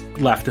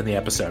left in the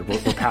episode. We're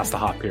past the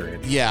hop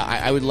period. Yeah,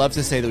 I would love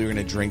to say that we were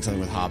going to drink something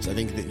with hops. I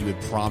think that you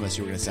would promise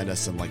you were going to send us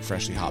some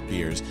freshly hopped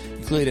beers.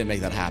 You clearly didn't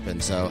make that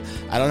happen. So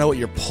I don't know what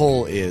your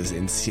pull is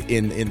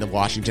in the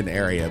Washington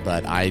area,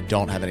 but I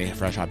don't have any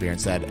fresh hop beer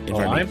instead.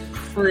 I'm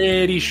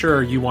pretty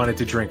sure you wanted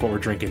to drink what we're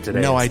drinking today.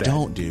 No, instead. I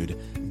don't, dude.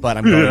 But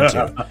I'm going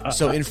to.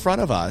 So in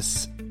front of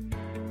us,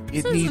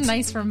 this is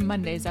nice for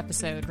Monday's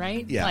episode,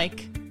 right? Yeah.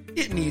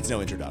 It needs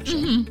no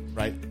introduction,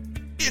 right?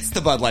 It's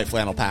the Bud Light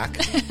Flannel Pack.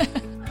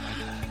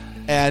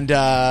 And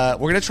we're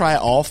going to try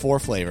all 4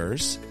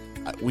 flavors.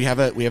 We have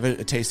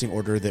a tasting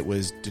order that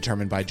was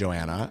determined by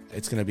Joanna.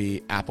 It's going to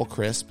be apple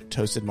crisp,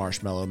 toasted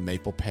marshmallow,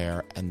 maple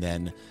pear, and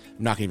then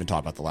I'm not going to even talk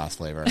about the last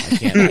flavor.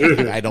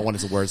 I don't want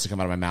its words to come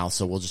out of my mouth,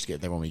 so we'll just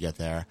get there when we get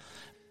there.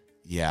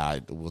 Yeah,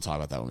 we'll talk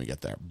about that when we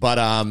get there. But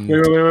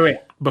wait.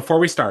 Before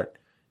we start,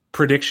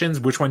 predictions,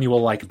 which one you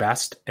will like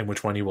best and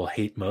which one you will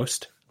hate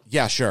most?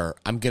 Yeah, sure.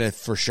 I'm going to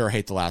for sure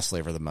hate the last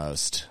flavor the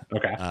most.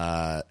 Okay.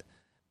 I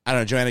don't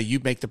know, Joanna,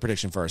 you make the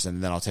prediction first,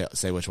 and then I'll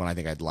say which one I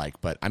think I'd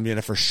like. But I'm going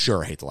to for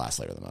sure hate the last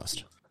flavor the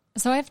most.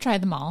 So I've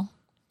tried them all.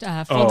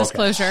 Full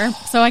disclosure.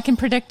 So I can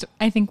predict,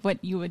 I think,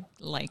 what you would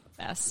like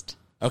best.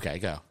 Okay,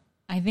 go.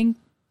 I think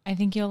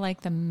you'll like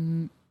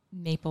the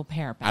maple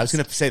pear best. I was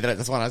going to say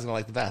that's the one I was going to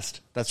like the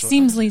best.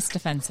 Seems least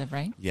offensive,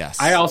 right? Yes.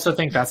 I also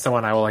think that's the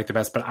one I will like the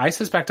best, but I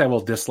suspect I will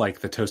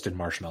dislike the toasted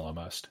marshmallow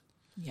most.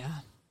 Yeah.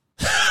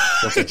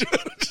 Just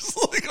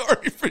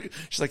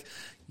she's like,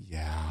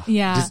 yeah.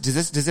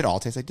 Does it all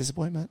taste like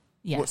disappointment?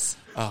 Yes.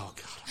 Oh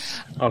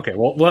God. Okay.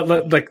 Well,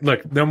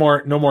 look. No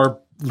more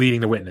leading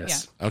the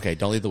witness. Yeah. Okay.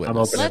 Don't lead the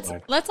witness.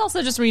 Let's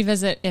also just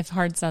revisit if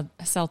hard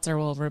seltzer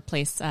will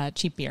replace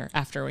cheap beer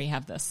after we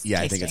have this.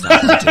 Yeah, tasting. I think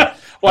it's not going to.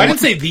 Well, I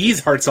didn't say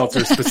these hard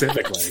seltzers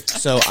specifically.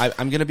 So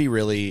I'm going to be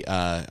really.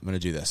 I'm going to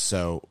do this.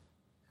 So.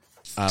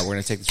 We're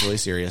going to take this really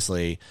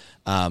seriously.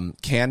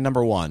 Can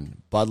number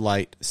 1, Bud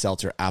Light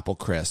Seltzer Apple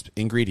Crisp.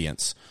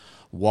 Ingredients: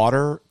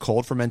 water,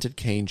 cold fermented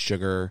cane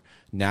sugar,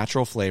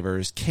 natural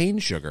flavors, cane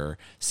sugar,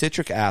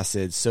 citric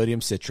acid,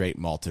 sodium citrate,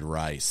 malted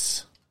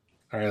rice.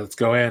 All right, let's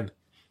go in.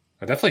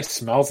 It definitely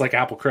smells like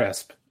Apple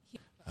Crisp.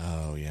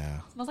 Oh, yeah.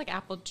 It smells like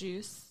apple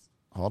juice.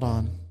 Hold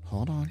on.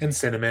 And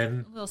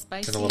cinnamon. A little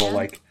spicy. And a little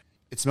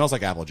It smells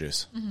like apple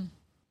juice. Mm-hmm.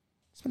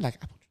 It smells like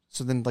apple juice.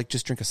 So then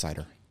just drink a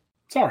cider.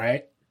 It's all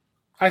right.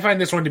 I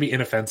find this one to be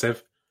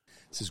inoffensive.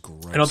 This is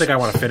gross. I don't think I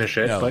want to finish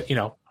it, but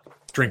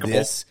drinkable.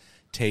 This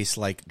tastes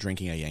like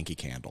drinking a Yankee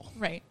Candle.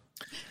 Right.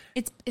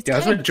 It's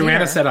that's what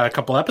Joanna said a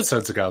couple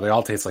episodes ago. They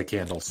all taste like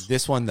candles.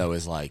 This one though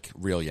is like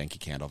real Yankee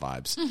Candle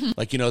vibes. Mm-hmm.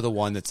 Like the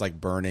one that's like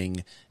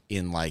burning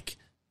in like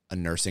a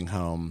nursing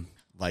home,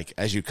 like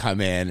as you come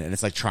in, and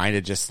it's like trying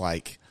to just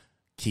like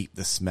keep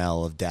the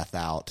smell of death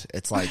out.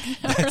 It's like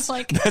this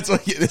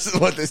is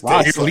what this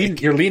wow, tastes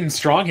like. You're leading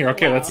strong here.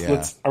 Okay,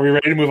 let's are we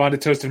ready to move on to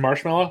toasted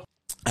marshmallow?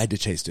 I had to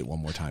taste it one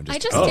more time just I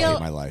just to feel hate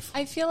my life.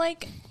 I feel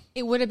like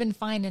it would have been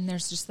fine, and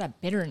there's just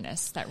that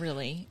bitterness that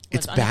really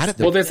It's bad at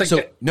the Well, there's like so,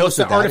 it's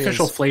so the that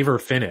artificial is- flavor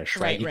finish,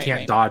 right? You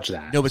can't dodge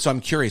that. No, but so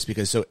I'm curious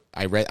because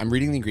I'm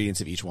reading the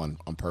ingredients of each one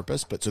on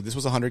purpose. But so this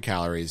was 100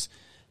 calories.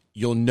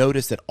 You'll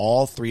notice that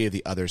all three of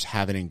the others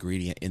have an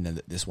ingredient in them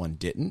that this one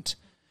didn't.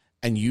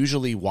 And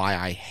usually why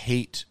I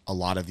hate a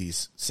lot of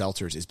these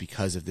seltzers is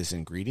because of this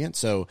ingredient.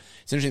 So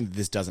it's interesting that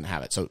this doesn't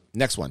have it. So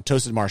next one,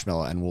 toasted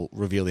marshmallow, and we'll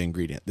reveal the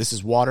ingredient. This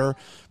is water,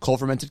 cold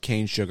fermented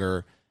cane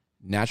sugar,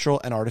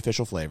 natural and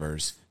artificial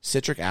flavors,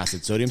 citric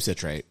acid, sodium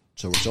citrate,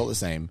 so we're still the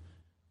same,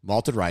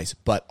 malted rice,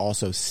 but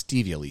also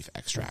stevia leaf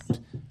extract.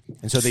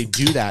 And so they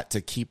do that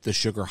to keep the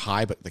sugar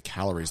high but the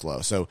calories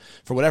low. So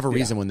for whatever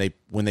reason, when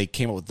they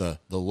came up with the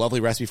lovely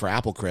recipe for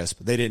apple crisp,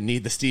 they didn't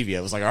need the stevia.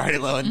 It was like already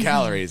low in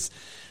calories.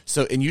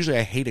 So, and usually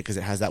I hate it because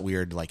it has that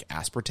weird like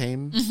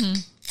aspartame.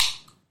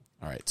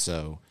 All right,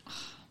 so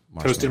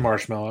Toasted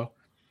marshmallow.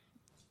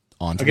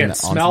 onto Again, the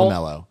smell-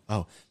 mellow.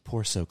 Oh,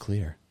 pour so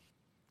clear.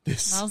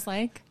 This smells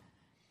like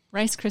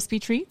Rice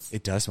Krispie treats.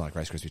 it does smell like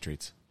Rice Krispie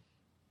treats,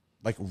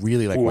 like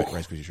really like white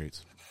Rice Krispie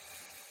treats.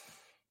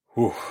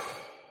 Ooh.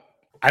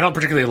 I don't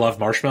particularly love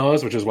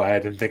marshmallows, which is why I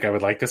didn't think I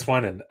would like this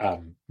one,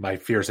 and my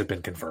fears have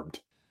been confirmed.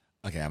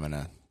 Okay, I'm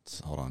gonna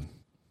hold on.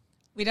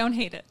 We don't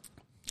hate it.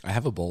 I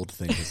have a bold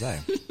thing to say.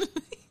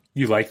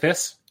 You like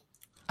this?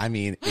 I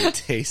mean, it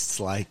tastes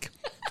like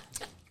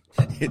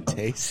it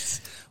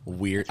tastes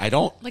weird. I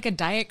don't. Like a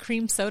diet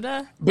cream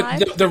soda But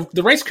vibe?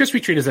 the Rice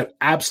Krispie treat is an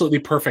absolutely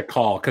perfect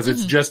call because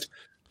it's just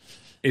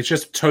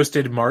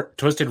toasted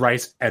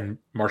rice and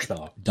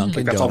marshmallow. Dunkin'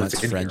 Like, that's all Donuts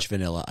that's in French here.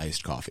 vanilla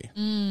iced coffee.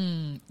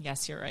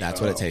 Yes, you're right.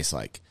 That's what it tastes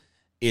like.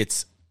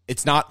 It's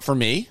not for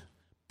me,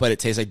 but it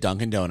tastes like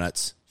Dunkin'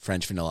 Donuts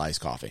French vanilla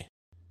iced coffee.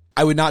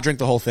 I would not drink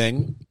the whole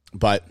thing,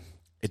 but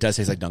it does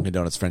taste like Dunkin'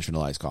 Donuts French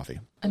vanilla iced coffee.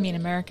 I mean,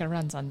 America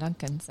runs on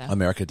Dunkin', so.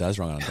 America does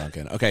run on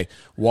Dunkin'. Okay,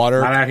 water.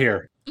 Not out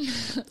here.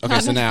 Okay,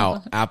 so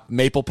now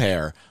maple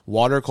pear,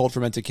 water, cold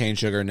fermented cane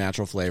sugar,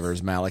 natural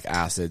flavors, malic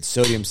acid,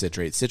 sodium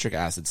citrate, citric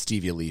acid,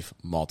 stevia leaf,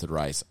 malted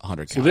rice,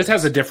 100 So calories. this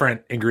has a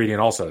different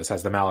ingredient also. This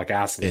has the malic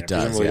acid. It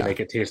does, presumably yeah. to make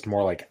it taste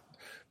more like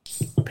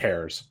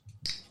pears.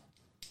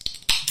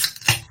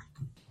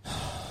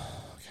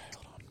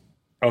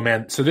 Oh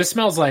man, so this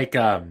smells like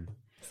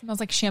Smells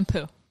like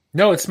shampoo.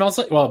 no, it smells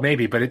like, well,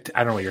 maybe, but I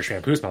don't know what your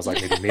shampoo smells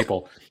like, maybe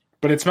maple.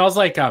 But it smells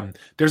like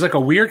there's like a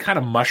weird kind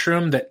of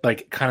mushroom that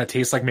like kind of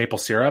tastes like maple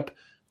syrup.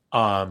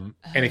 And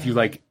if you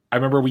like, I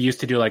remember we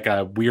used to do like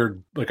a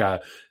weird like a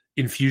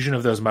infusion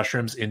of those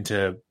mushrooms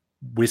into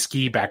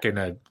whiskey back in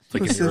in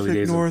the early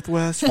days.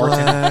 Northwest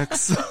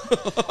flex.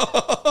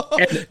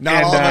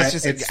 Not all of us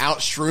just it's- out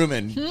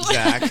shrooming,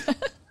 Zach.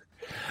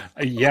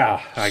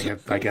 Yeah,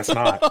 I guess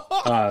not.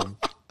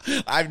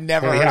 I've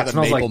never Yeah, heard it of the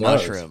smells maple like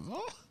those. mushroom.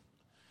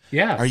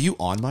 Yeah, Are you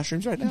on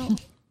mushrooms right now?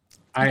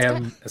 I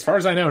am, as far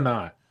as I know,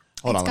 not.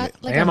 Hold on. It's Let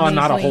got me, like I am on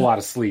not a vaguely- whole lot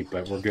of sleep,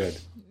 but we're good.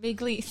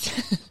 Vaguely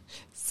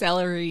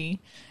celery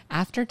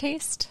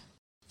aftertaste.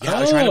 yeah,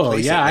 I was trying to Oh,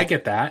 place yeah, it, I like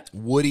get that.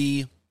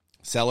 woody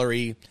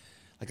celery,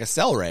 like a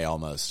celery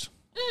almost.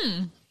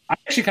 I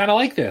actually kind of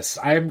like this.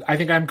 I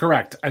think I'm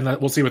correct, and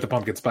we'll see with the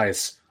pumpkin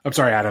spice. I'm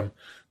sorry, Adam.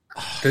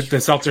 The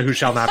seltzer who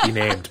shall not be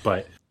named,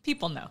 but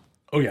People know.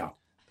 oh yeah,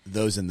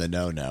 Those in the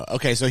know.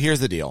 Okay, so here's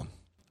the deal.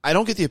 I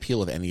don't get the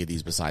appeal of any of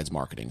these besides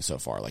marketing so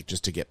far, like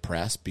just to get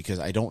press, because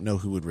I don't know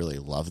who would really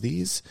love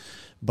these.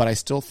 But I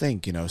still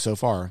think, so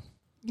far,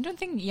 You don't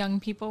think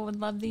young people would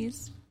love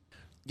these?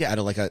 yeah, at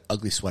like an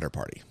ugly sweater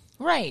party.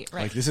 Right.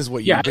 Like this is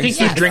what yeah. you I bring think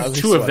to you an drink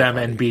ugly two of sweater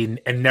them party.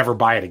 and never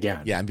buy it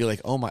again. Yeah, and be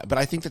like, oh my. But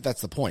I think that's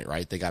the point,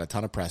 right? They got a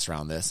ton of press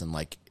around this, and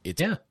like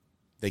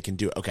they can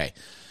do it. Okay,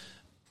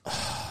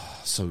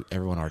 so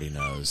everyone already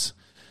knows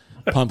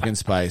pumpkin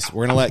spice.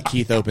 We're gonna let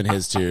Keith open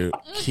his too.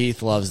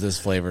 Keith loves this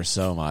flavor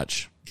so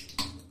much.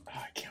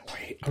 I can't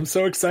wait. I'm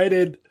so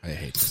excited. I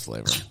hate this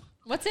flavor.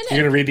 What's in You're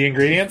it? gonna read the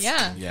ingredients?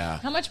 Yeah. Yeah.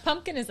 How much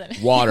pumpkin is in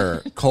it?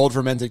 Water, cold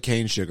fermented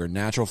cane sugar,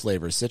 natural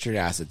flavors, citric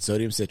acid,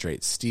 sodium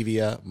citrate,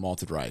 stevia,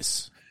 malted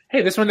rice.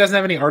 Hey, this one doesn't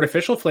have any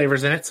artificial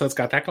flavors in it, so it's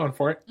got that going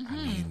for it. I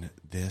mean,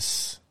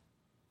 this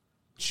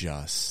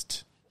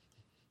just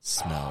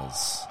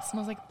smells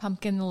Smells like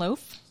pumpkin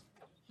loaf.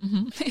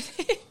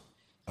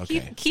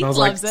 okay. Keith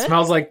loves it.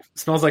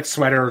 Smells like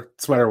sweater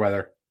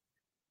weather.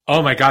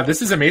 Oh my god,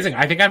 this is amazing.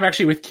 I think I'm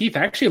actually with Keith.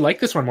 I actually like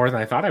this one more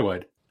than I thought I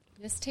would.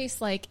 This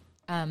tastes like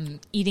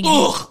eating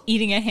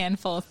a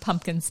handful of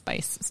pumpkin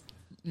spice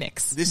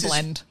mix This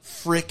blend. is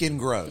freaking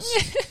gross.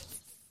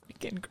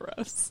 Freaking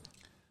gross.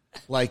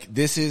 Like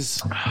this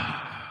is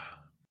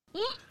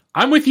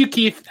I'm with you,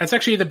 Keith. That's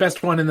actually the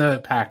best one in the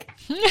pack.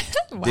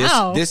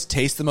 Wow. this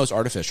tastes the most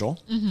artificial.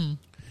 Mm-hmm.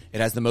 It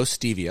has the most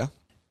stevia.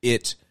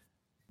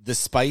 The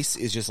spice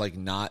is just like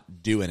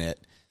not doing it.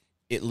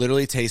 It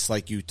literally tastes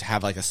like you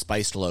have like a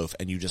spiced loaf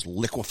and you just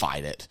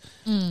liquefied it,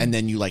 and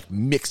then you like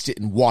mixed it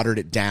and watered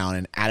it down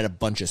and added a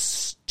bunch of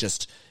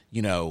just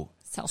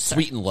Seltzer.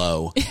 sweet and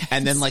low,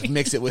 and then like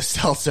mix it with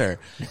seltzer,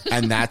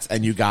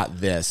 and you got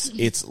this.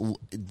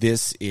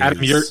 This is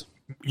Adam,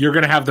 you're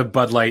going to have the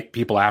Bud Light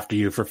people after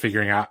you for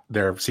figuring out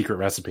their secret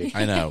recipe.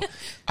 I know.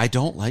 I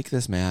don't like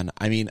this, man.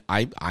 I mean,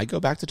 I go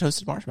back to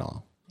toasted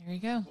marshmallow. There you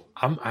go.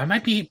 I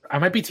might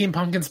be team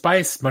pumpkin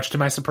spice, much to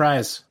my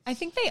surprise. I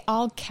think they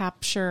all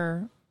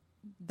capture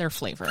their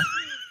flavor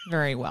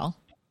very well,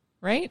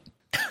 right?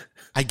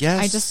 I guess.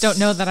 I just don't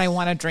know that I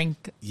want to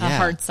drink a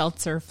hard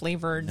seltzer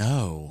flavored.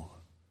 No.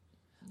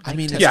 Like, I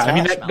mean,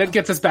 that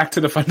gets us back to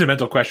the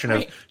fundamental question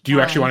of, do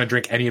you actually want to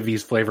drink any of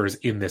these flavors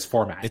in this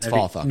format? It's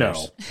fall fuckers. No.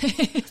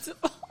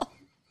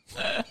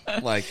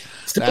 Like,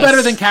 still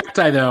better than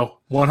cacti, though.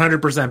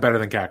 100% better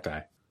than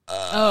cacti.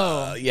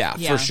 Yeah,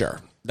 for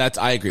sure. I agree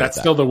with that. That's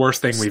still the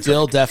worst thing we've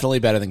Still definitely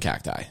better than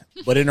cacti.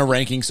 But in a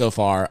ranking so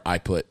far, I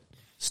put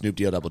Snoop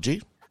D-O-double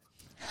G.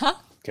 Huh?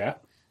 Okay.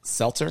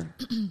 Seltzer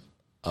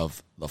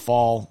of the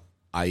fall,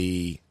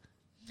 i.e.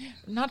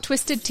 Not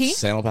Twisted Tea?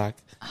 Saddle Pack.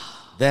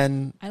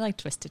 Then I like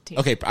Twisted Tea.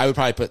 Okay, I would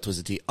probably put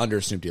Twisted Tea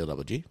under Snoop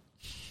D-O-double G.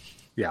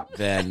 Yeah.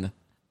 Then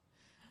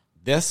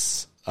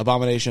this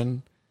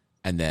Abomination,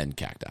 and then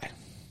Cacti.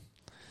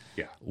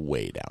 Yeah.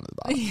 Way down at the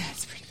bottom. Yeah,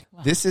 it's pretty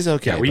well. This is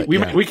okay.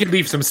 Yeah, we could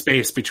leave some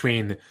space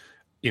between,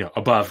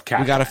 above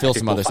Cacti. We got to fill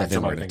some other stuff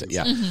in.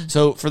 Yeah. Mm-hmm.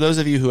 So for those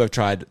of you who have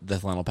tried the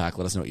flannel pack,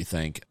 let us know what you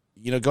think.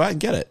 Go out and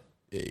get it.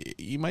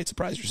 You might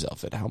surprise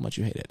yourself at how much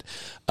you hate it.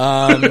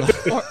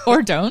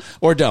 Or don't.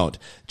 Or don't.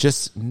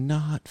 Just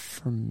not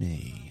for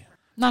me.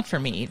 Not for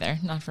me either.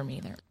 Not for me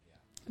either.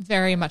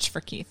 Very much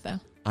for Keith, though.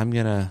 I'm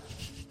gonna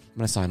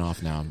sign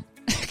off now. I'm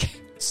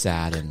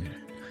sad and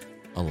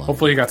alone.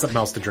 Hopefully you got something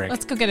else to drink.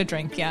 Let's go get a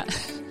drink, yeah.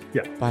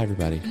 Yeah. Bye,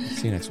 everybody.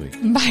 See you next week.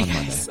 Bye,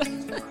 guys.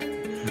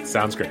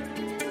 Sounds great.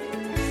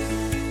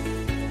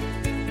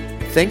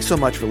 Thanks so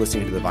much for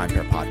listening to the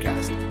VinePair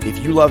podcast.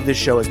 If you love this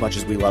show as much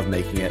as we love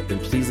making it, then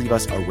please leave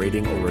us a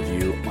rating or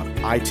review on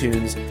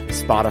iTunes,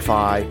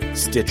 Spotify,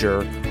 Stitcher,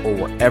 or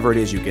wherever it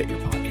is you get your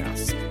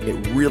podcasts. It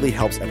really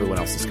helps everyone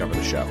else discover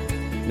the show.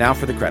 Now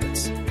for the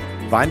credits.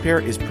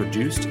 VinePair is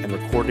produced and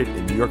recorded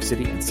in New York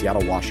City and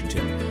Seattle,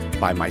 Washington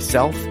by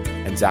myself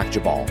and Zach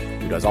Jabal,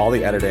 who does all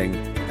the editing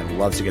and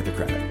loves to get the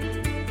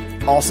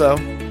credit. Also,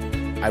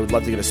 I would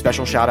love to give a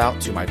special shout out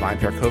to my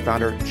VinePair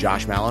co-founder,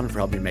 Josh Mallon, for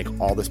helping me make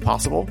all this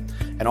possible,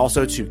 and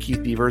also to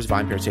Keith Beavers,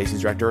 VinePair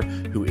Tastings Director,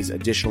 who is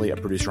additionally a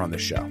producer on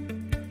this show.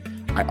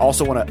 I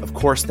also want to, of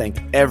course, thank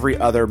every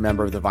other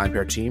member of the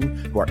VinePair team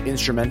who are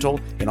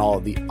instrumental in all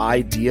of the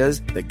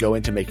ideas that go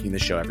into making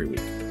this show every week.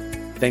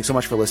 Thanks so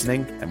much for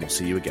listening, and we'll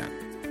see you again.